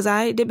about, because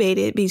I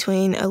debated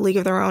between A League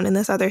of Their Own and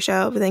this other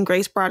show, but then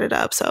Grace brought it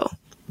up. So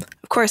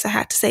of course I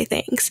had to say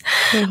things.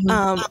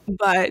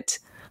 But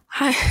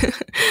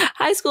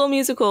High School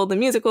Musical,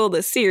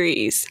 the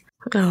series.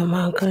 Oh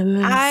my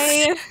goodness.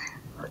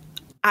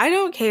 I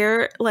don't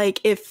care, like,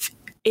 if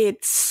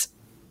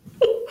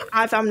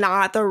I'm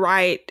not the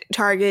right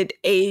target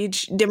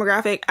age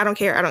demographic. I don't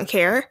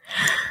care.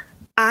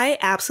 I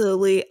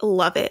absolutely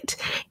love it.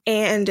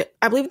 And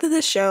I believe that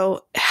this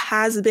show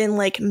has been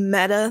like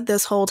meta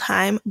this whole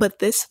time, but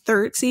this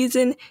third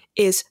season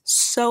is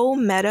so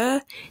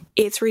meta.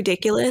 It's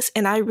ridiculous.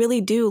 And I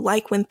really do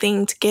like when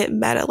things get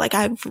meta. Like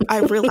I've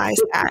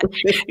realized that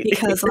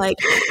because like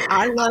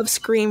I love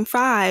Scream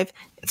 5.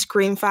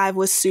 Scream 5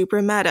 was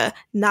super meta,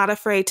 not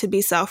afraid to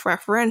be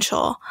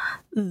self-referential.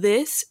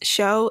 This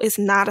show is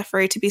not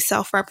afraid to be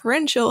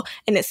self-referential,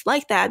 and it's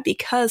like that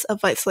because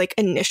of its like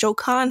initial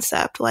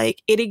concept.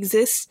 Like it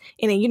exists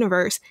in a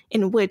universe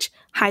in which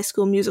High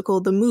School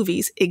Musical, the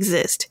movies,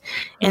 exist.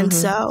 And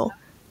so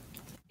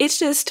it's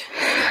just,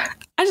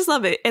 I just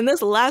love it. And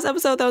this last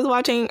episode that I was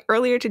watching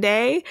earlier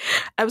today,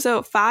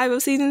 episode 5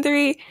 of season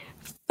 3,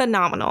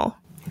 phenomenal.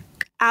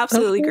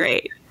 Absolutely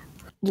great.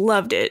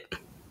 Loved it.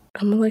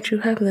 I'm gonna let you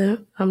have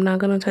that. I'm not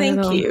gonna turn it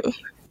on. Thank you.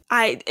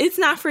 It's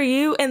not for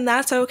you, and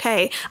that's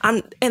okay.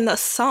 And the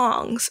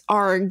songs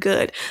are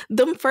good.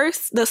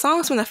 The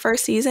songs from the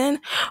first season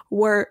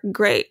were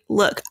great.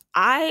 Look,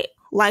 I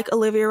like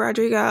Olivia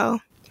Rodrigo.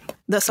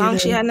 The song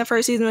she had in the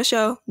first season of the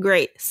show,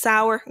 great.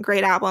 Sour,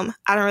 great album.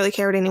 I don't really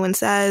care what anyone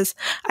says.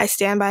 I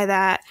stand by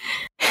that,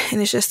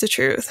 and it's just the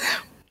truth.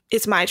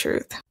 It's my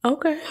truth.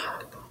 Okay.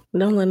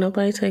 Don't let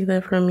nobody take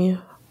that from you.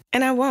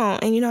 And I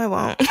won't, and you know I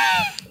won't.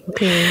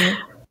 Period.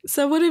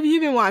 So what have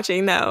you been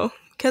watching, though?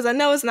 Because I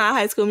know it's not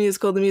High School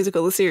Musical,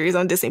 the series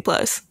on Disney+.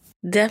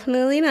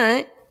 Definitely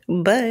not.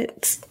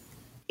 But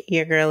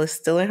your girl is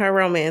still in her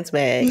romance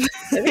bag.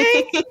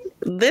 Okay?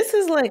 This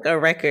is like a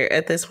record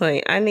at this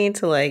point. I need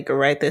to like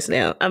write this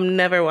down. I've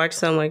never watched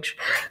so much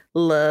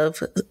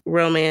love,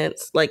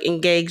 romance, like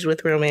engaged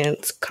with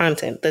romance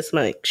content this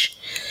much.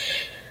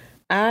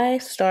 I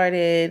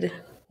started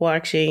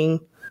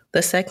watching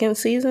the second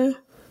season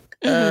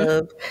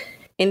of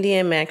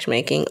Indian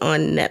Matchmaking on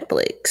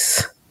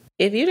Netflix.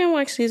 If you didn't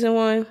watch season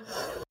 1,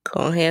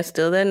 go ahead,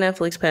 steal that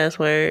Netflix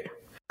password.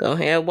 Go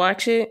ahead,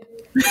 watch it.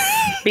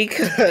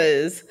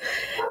 Because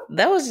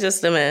that was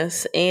just a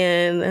mess.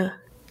 And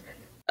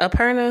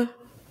Aparna,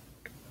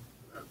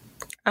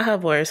 I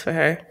have words for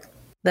her.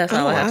 That's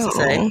all I have to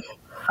say.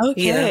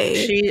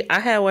 Okay. Yeah,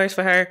 I had words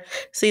for her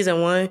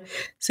season 1.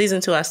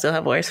 Season 2, I still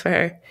have words for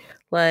her.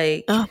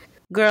 Like,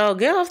 girl,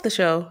 get off the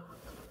show.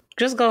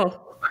 Just go.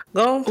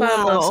 Go and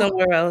find love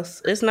somewhere else.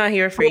 It's not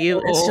here for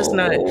you. It's just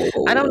not.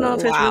 I don't know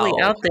if it's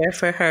really out there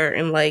for her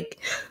in like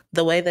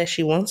the way that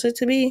she wants it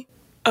to be.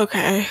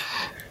 Okay.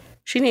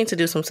 She needs to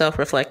do some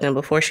self-reflecting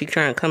before she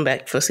try and come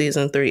back for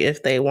season 3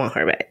 if they want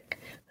her back.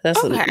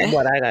 That's what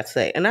I got to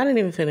say. And I didn't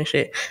even finish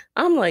it.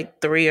 I'm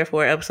like 3 or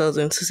 4 episodes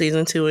into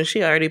season 2 and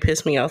she already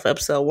pissed me off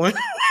episode 1.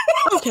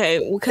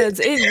 Okay, because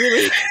it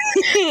really...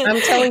 I'm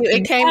telling you,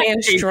 it came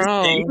in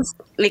strong.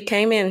 It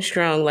came in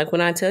strong. Like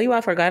when I tell you I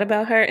forgot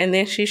about her and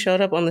then she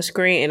showed up on the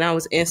screen and I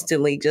was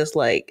instantly just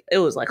like, it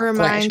was like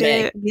reminded, a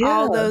flashback. Yeah.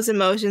 All those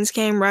emotions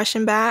came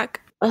rushing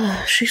back.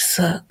 She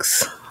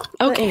sucks.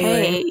 Okay.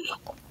 Anyway,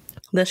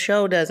 the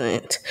show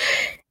doesn't.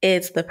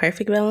 It's the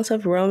perfect balance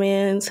of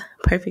romance,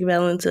 perfect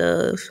balance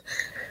of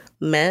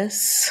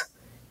mess,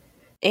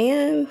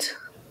 and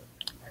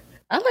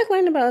I like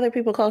learning about other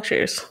people's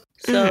cultures.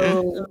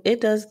 So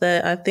it does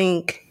that. I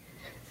think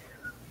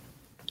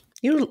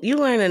you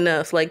learn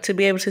enough, like to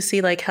be able to see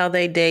like how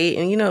they date,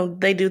 and you know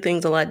they do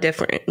things a lot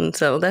different, and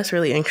so that's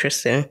really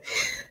interesting.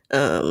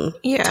 To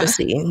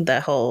see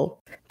that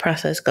whole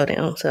process go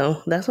down.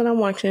 So that's what I'm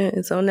watching.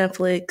 It's on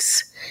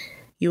Netflix.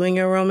 You in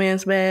your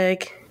romance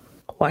bag,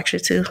 watch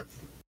it too.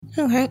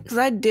 Okay, because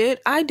I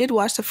did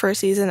watch the first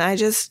season. I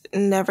just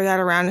never got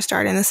around to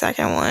starting the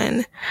second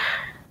one.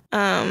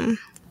 Yeah,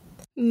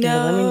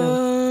 let me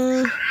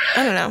know.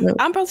 I don't know.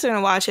 I'm probably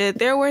gonna watch it.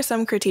 There were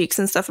some critiques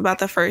and stuff about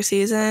the first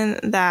season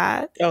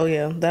that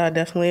that I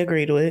definitely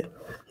agreed with.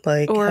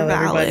 Like how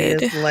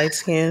everybody is light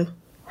skinned.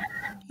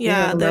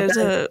 Yeah, there's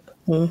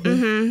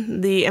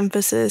the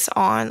emphasis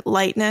on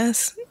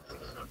lightness.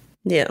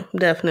 Yeah,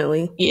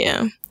 definitely.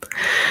 Yeah.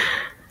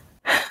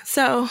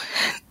 So,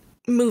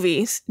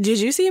 movies. Did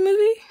you see a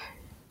movie?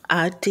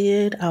 I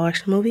did. I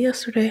watched a movie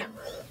yesterday.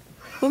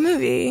 What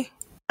movie?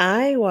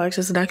 I watched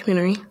this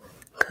documentary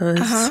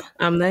because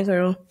I'm that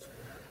girl.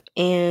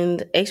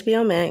 And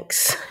HBO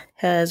Max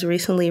has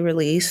recently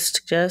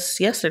released, just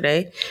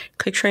yesterday,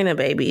 Katrina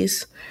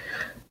Babies.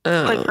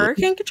 Like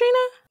Hurricane Katrina?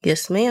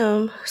 Yes,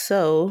 ma'am.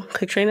 So,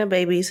 Katrina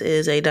Babies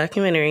is a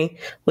documentary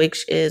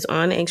which is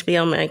on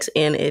HBO Max,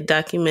 and it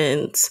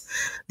documents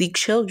the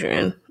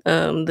children,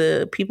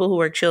 the people who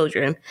were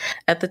children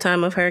at the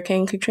time of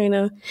Hurricane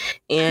Katrina,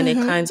 and it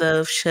kind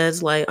of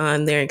sheds light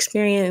on their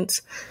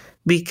experience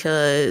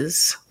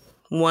because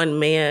one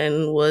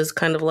man was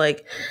kind of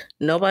like,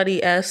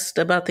 nobody asked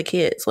about the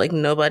kids. Like,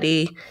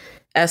 nobody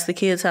asked the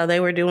kids how they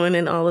were doing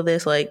and all of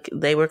this. Like,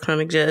 they were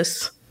kind of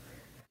just,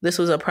 this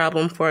was a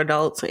problem for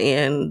adults,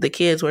 and the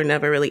kids were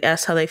never really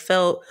asked how they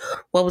felt,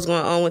 what was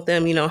going on with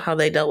them, you know, how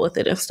they dealt with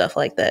it and stuff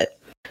like that.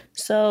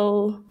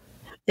 So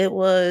it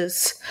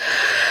was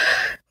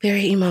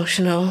very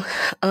emotional.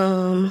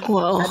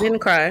 I didn't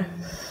cry.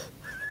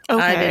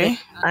 Okay.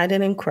 I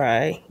didn't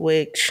cry,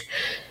 which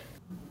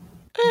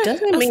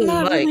doesn't mean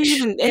much. Really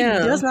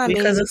it does not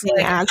because mean it's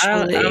like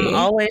actually. I'm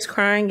always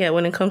crying, yet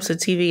when it comes to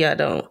TV, I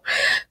don't.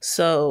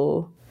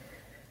 So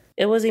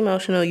it was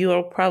emotional. You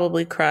will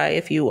probably cry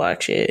if you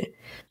watch it.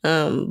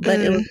 But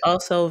it was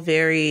also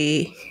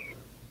very,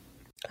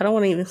 I don't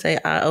want to even say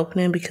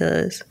eye-opening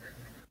because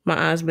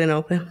my eyes been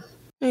open.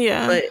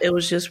 Yeah. But it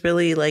was just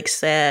really like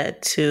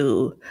sad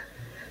to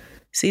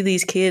see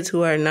these kids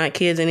who are not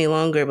kids any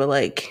longer, but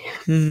like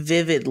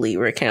vividly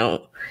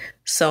recount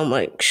so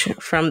much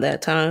from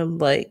that time.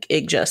 Like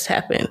it just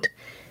happened.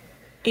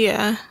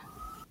 Yeah.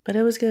 But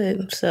it was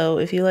good. So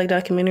if you like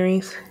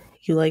documentaries,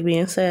 you like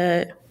being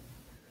sad,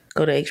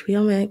 go to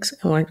HBO Max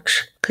and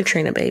watch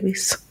Katrina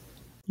Babies.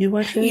 You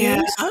watching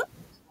these?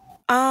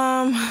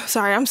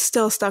 Sorry, I'm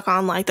still stuck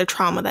on like the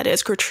trauma that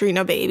is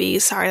Katrina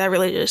Babies. Sorry, that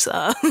really just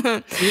got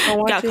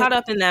caught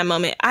up in that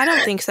moment. I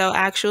don't think so.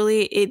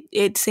 Actually,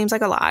 it seems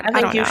like a lot.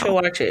 I think you should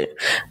watch it.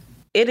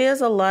 It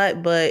is a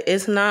lot, but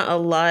it's not a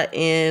lot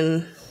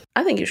in.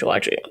 I think you should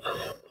watch it.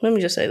 Let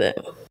me just say that.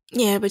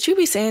 Yeah, but you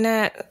be saying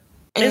that.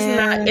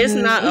 It's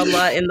not a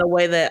lot in the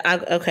way that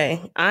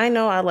I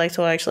know I like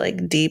to watch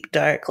like deep,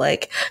 dark,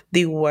 like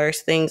the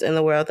worst things in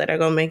the world that are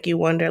gonna make you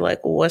wonder like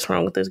what's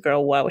wrong with this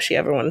girl? Why would she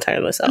ever want to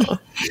turn this on? But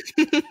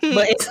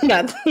it's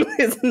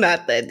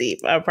not that deep,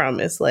 I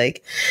promise.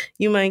 Like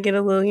you might get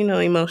a little,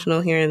 emotional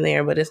here and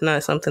there, but it's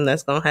not something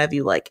that's gonna have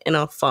you like in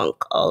a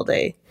funk all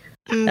day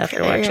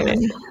after watching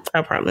it.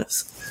 I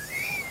promise.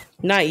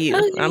 Not you.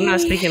 Okay. I'm not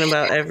speaking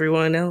about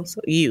everyone else.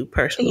 You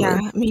personally.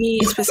 Yeah, me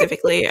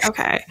specifically.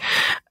 Okay.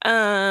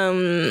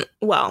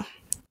 Well,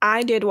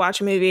 I did watch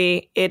a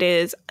movie. It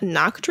is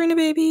not Katrina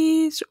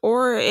Babies,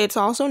 or it's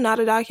also not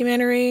a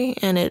documentary,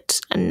 and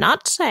it's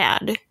not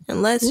sad,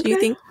 unless you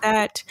think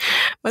that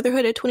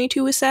Motherhood at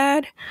 22 is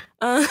sad.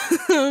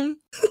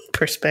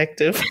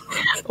 Perspective.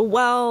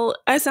 Well,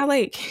 it's not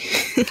like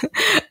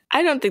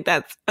I don't think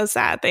that's a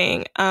sad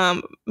thing.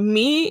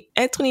 Me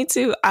at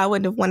 22, I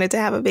would have wanted to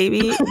have a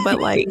baby, but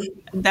like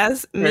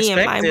that's me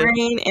and my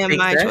brain and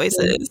my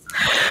choices.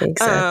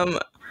 Exactly.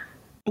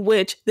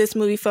 Which this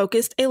movie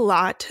focused a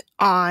lot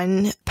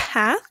on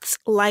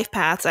life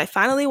paths. I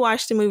finally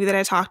watched the movie that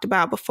I talked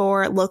about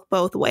before, Look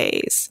Both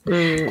Ways.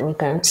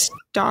 Okay.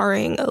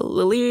 Starring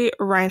Lily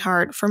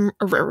Reinhardt from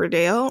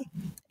Riverdale,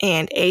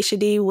 and Aisha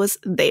D was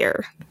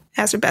there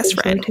as her best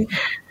friend.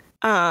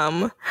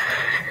 And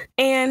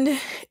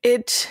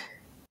I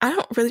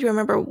don't really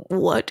remember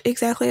what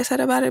exactly I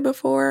said about it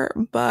before,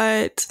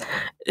 but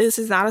this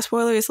is not a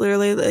spoiler. It's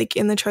literally like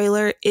in the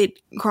trailer, it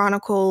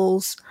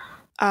chronicles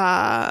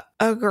a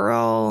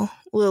girl,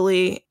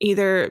 Lily,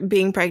 either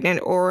being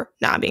pregnant or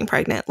not being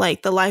pregnant,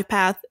 like the life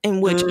path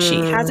in which she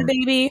has a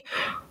baby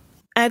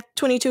at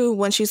 22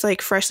 when she's like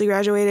freshly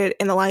graduated,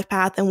 and the life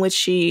path in which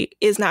she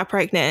is not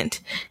pregnant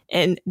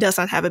and does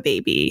not have a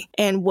baby,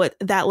 and what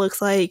that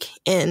looks like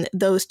in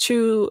those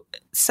two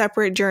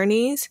separate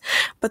journeys,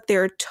 but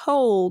they're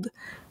told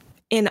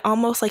in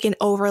almost like an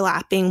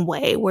overlapping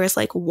way, where it's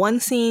like one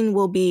scene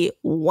will be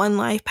one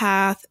life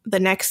path, the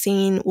next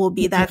scene will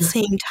be that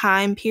same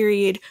time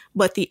period,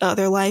 but the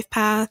other life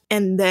path.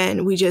 And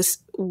then we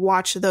just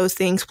watch those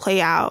things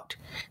play out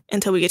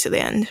until we get to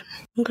the end.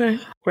 Okay.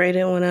 Rate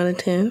it 1 out of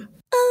 10.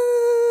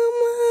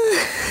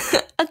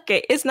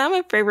 Okay, it's not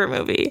my favorite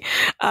movie.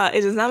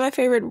 It is not my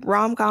favorite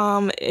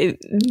rom-com. It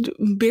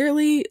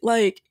barely,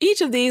 like, each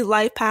of these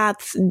life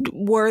paths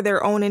were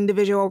their own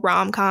individual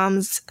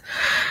rom-coms.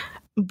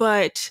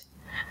 But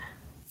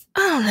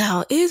I don't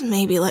know, it's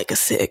maybe like a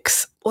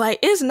 6. Like,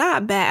 it's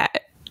not bad.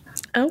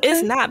 Okay.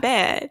 It's not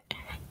bad.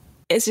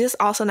 It's just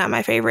also not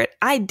my favorite.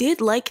 I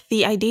did like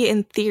the idea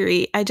in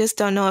theory. I just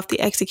don't know if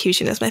the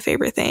execution is my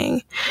favorite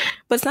thing.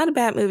 But it's not a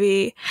bad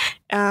movie.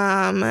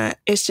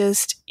 It's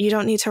just, you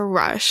don't need to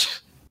rush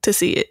to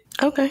see it.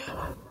 Okay.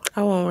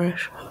 I won't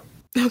rush.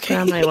 Okay.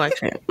 But I might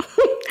watch it.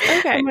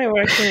 Okay. I might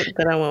watch it,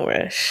 but I won't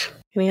rush.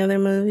 Any other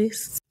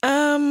movies?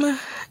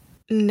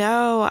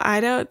 No, I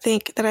don't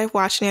think that I've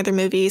watched any other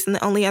movies. And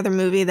the only other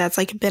movie that's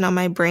like been on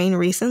my brain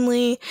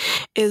recently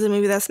is a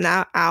movie that's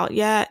not out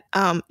yet.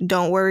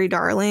 Don't Worry,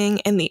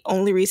 Darling. And the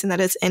only reason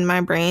that it's in my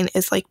brain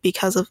is like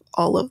because of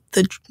all of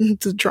the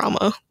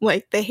drama,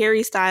 like the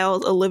Harry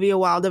Styles, Olivia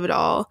Wilde of it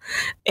all,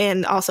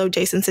 and also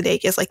Jason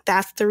Sudeikis. Like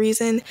that's the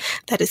reason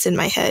that it's in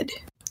my head.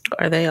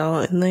 Are they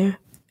all in there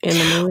in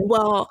the movie?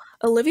 Well,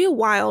 Olivia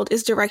Wilde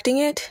is directing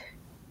it.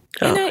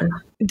 And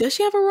does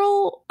she have a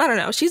role? I don't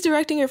know. She's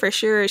directing it for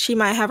sure. She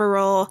might have a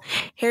role.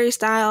 Harry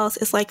Styles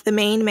is like the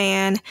main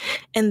man.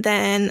 And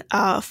then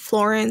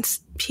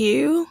Florence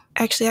Pugh.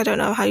 Actually, I don't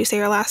know how you say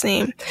her last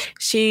name.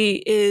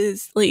 She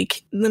is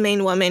like the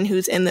main woman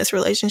who's in this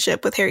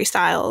relationship with Harry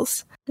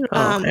Styles.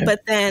 But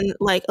then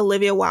like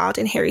Olivia Wilde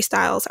and Harry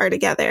Styles are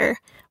together.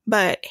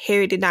 But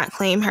Harry did not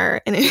claim her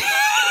in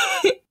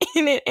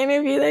an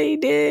interview that he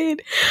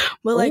did.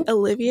 But like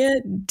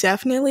Olivia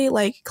definitely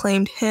like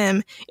claimed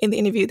him in the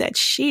interview that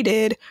she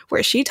did,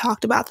 where she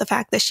talked about the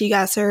fact that she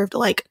got served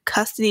like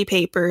custody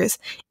papers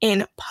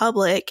in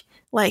public,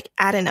 like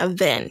at an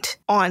event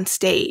on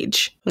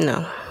stage.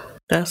 No,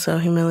 that's so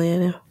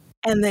humiliating.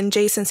 And then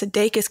Jason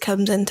Sudeikis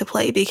comes into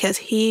play because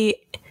him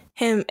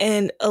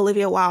and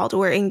Olivia Wilde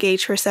were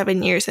engaged for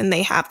 7 years and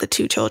they have the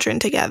 2 children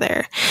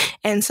together.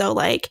 And so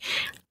like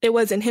it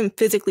wasn't him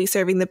physically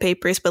serving the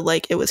papers, but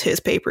like it was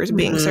his papers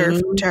being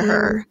served to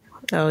her.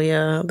 Oh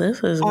yeah,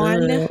 this is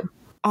good.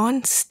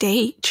 On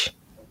stage.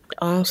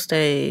 On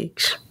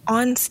stage.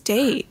 On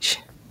stage.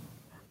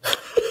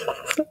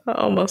 I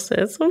almost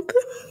said something.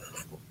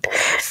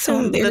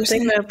 So the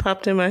thing that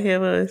popped in my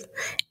head was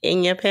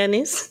in your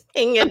panties,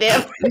 in your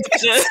damn.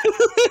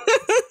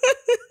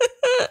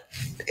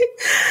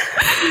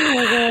 Oh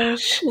my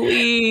gosh!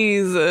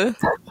 Please.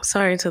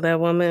 Sorry to that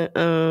woman.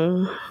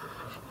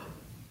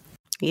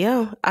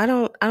 Yeah, I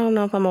don't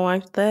know if I'm gonna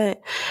watch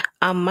that.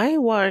 I might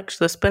watch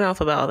the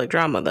spinoff about all the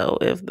drama though,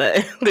 if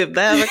that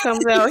ever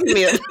comes out.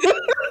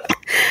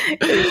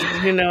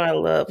 You know, I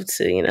love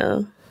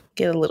to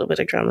get a little bit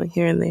of drama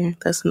here and there.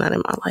 That's not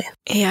in my life.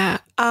 Yeah.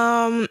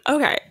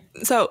 Okay.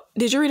 So,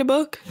 did you read a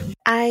book?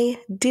 I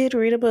did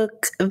read a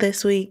book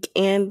this week,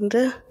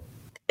 and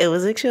it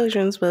was a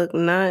children's book,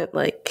 not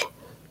like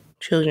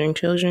children,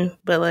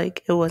 but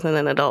like it wasn't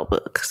an adult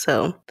book.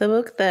 So the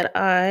book that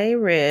I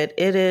read,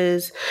 it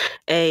is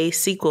a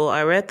sequel.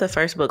 I read the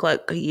first book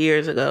like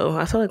years ago.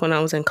 I feel like when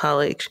I was in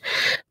college,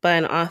 by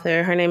an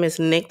author. Her name is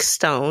Nick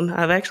Stone.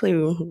 I've actually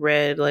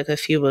read like a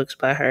few books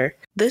by her.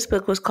 This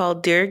book was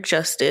called Dear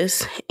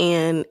Justice,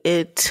 and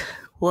it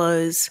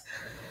was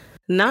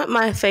not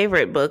my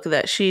favorite book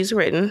that she's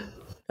written.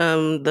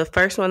 The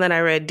first one that I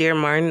read, Dear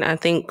Martin, I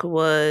think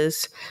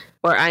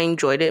I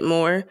enjoyed it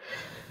more.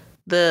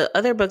 The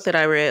other book that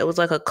I read, it was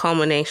like a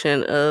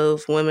culmination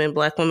of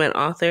Black women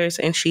authors,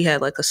 and she had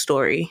like a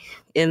story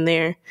in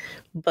there,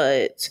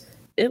 but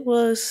it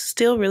was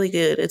still really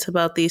good. It's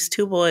about these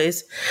 2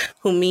 boys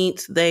who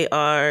meet. They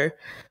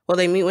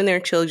meet when they're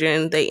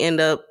children. They end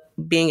up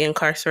being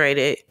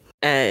incarcerated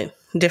at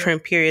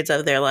different periods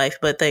of their life,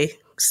 but they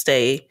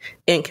stay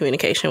in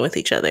communication with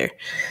each other.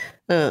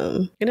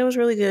 And it was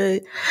really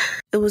good.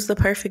 It was the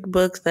perfect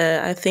book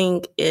that I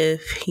think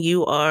if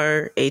you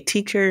are a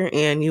teacher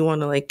and you want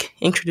to like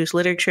introduce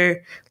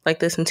literature like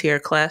this into your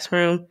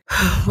classroom,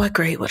 what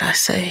grade would I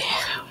say?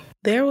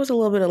 There was a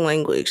little bit of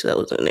language that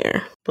was in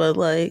there, but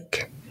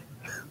like,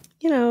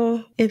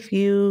 if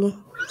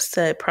you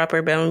set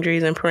proper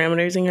boundaries and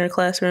parameters in your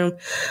classroom,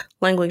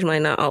 language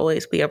might not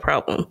always be a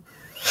problem.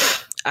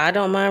 I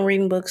don't mind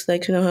reading books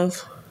that,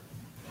 have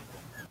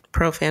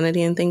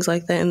profanity and things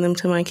like that in them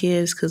to my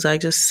kids, because I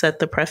just set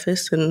the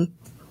preface and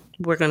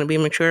we're going to be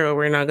mature or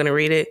we're not going to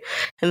read it,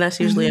 and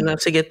that's usually enough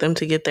to get them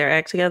to get their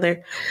act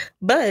together.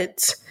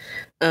 But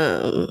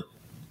I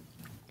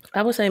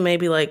would say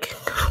maybe like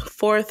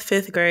 4th,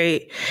 5th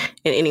grade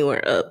and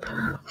anywhere up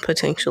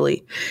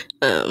potentially,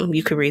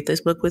 you could read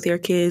this book with your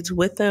kids,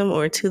 with them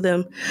or to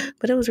them.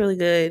 But it was really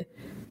good.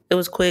 It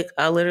was quick.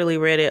 I literally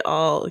read it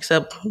all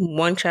except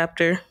 1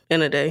 chapter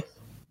in a day.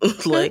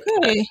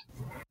 Okay.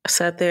 I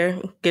sat there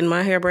getting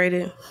my hair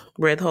braided,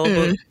 read the whole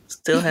book,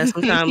 still had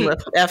some time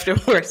left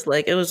afterwards.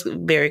 Like, it was a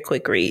very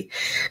quick read.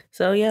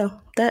 So, yeah,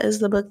 that is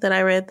the book that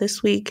I read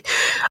this week.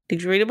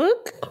 Did you read a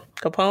book?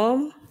 A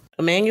poem?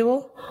 A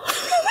manual?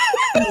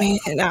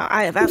 No,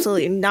 I have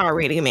absolutely not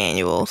reading a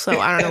manual, so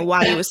I don't know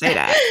why you would say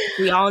that.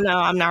 We all know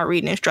I'm not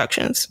reading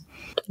instructions.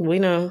 We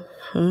know.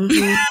 All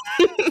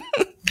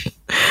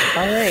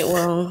right,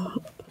 well,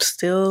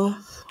 still,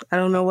 I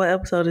don't know what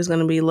episode is going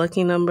to be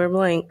lucky number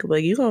blank,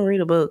 but you're going to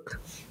read a book.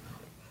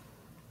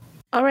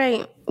 All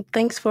right.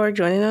 Thanks for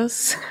joining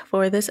us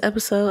for this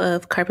episode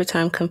of Carpet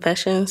Time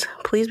Confessions.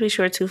 Please be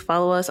sure to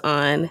follow us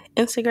on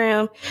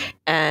Instagram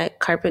at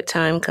Carpet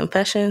Time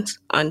Confessions,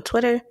 on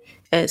Twitter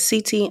at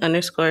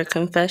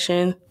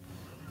CT_confession.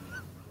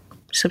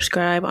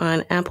 Subscribe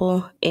on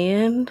Apple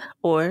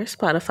or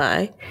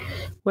Spotify,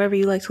 wherever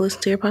you like to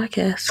listen to your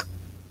podcast.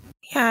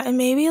 Yeah, and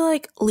maybe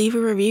like leave a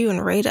review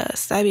and rate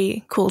us. That'd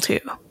be cool too.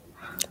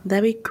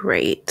 That'd be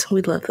great.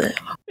 We'd love that.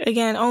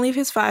 Again, only if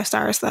it's 5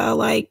 stars though.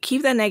 Like,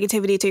 keep that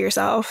negativity to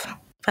yourself.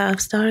 5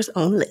 stars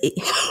only.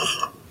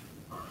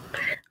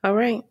 All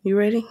right, you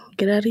ready?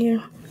 Get out of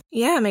here.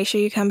 Yeah, make sure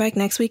you come back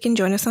next week and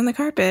join us on the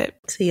carpet.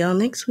 See y'all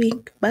next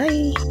week.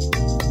 Bye.